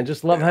now, man.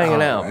 Just love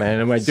hanging out, man.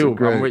 And I'm with you.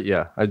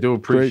 I do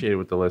appreciate it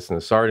with the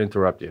listeners. Sorry to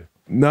interrupt you.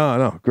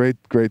 No. Great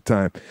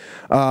time.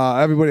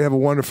 Everybody have a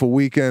wonderful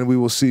weekend. We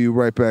will see you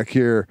right back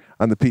here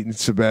on the Pete and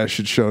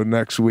Sebastian Show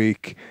next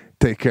week.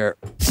 Take care.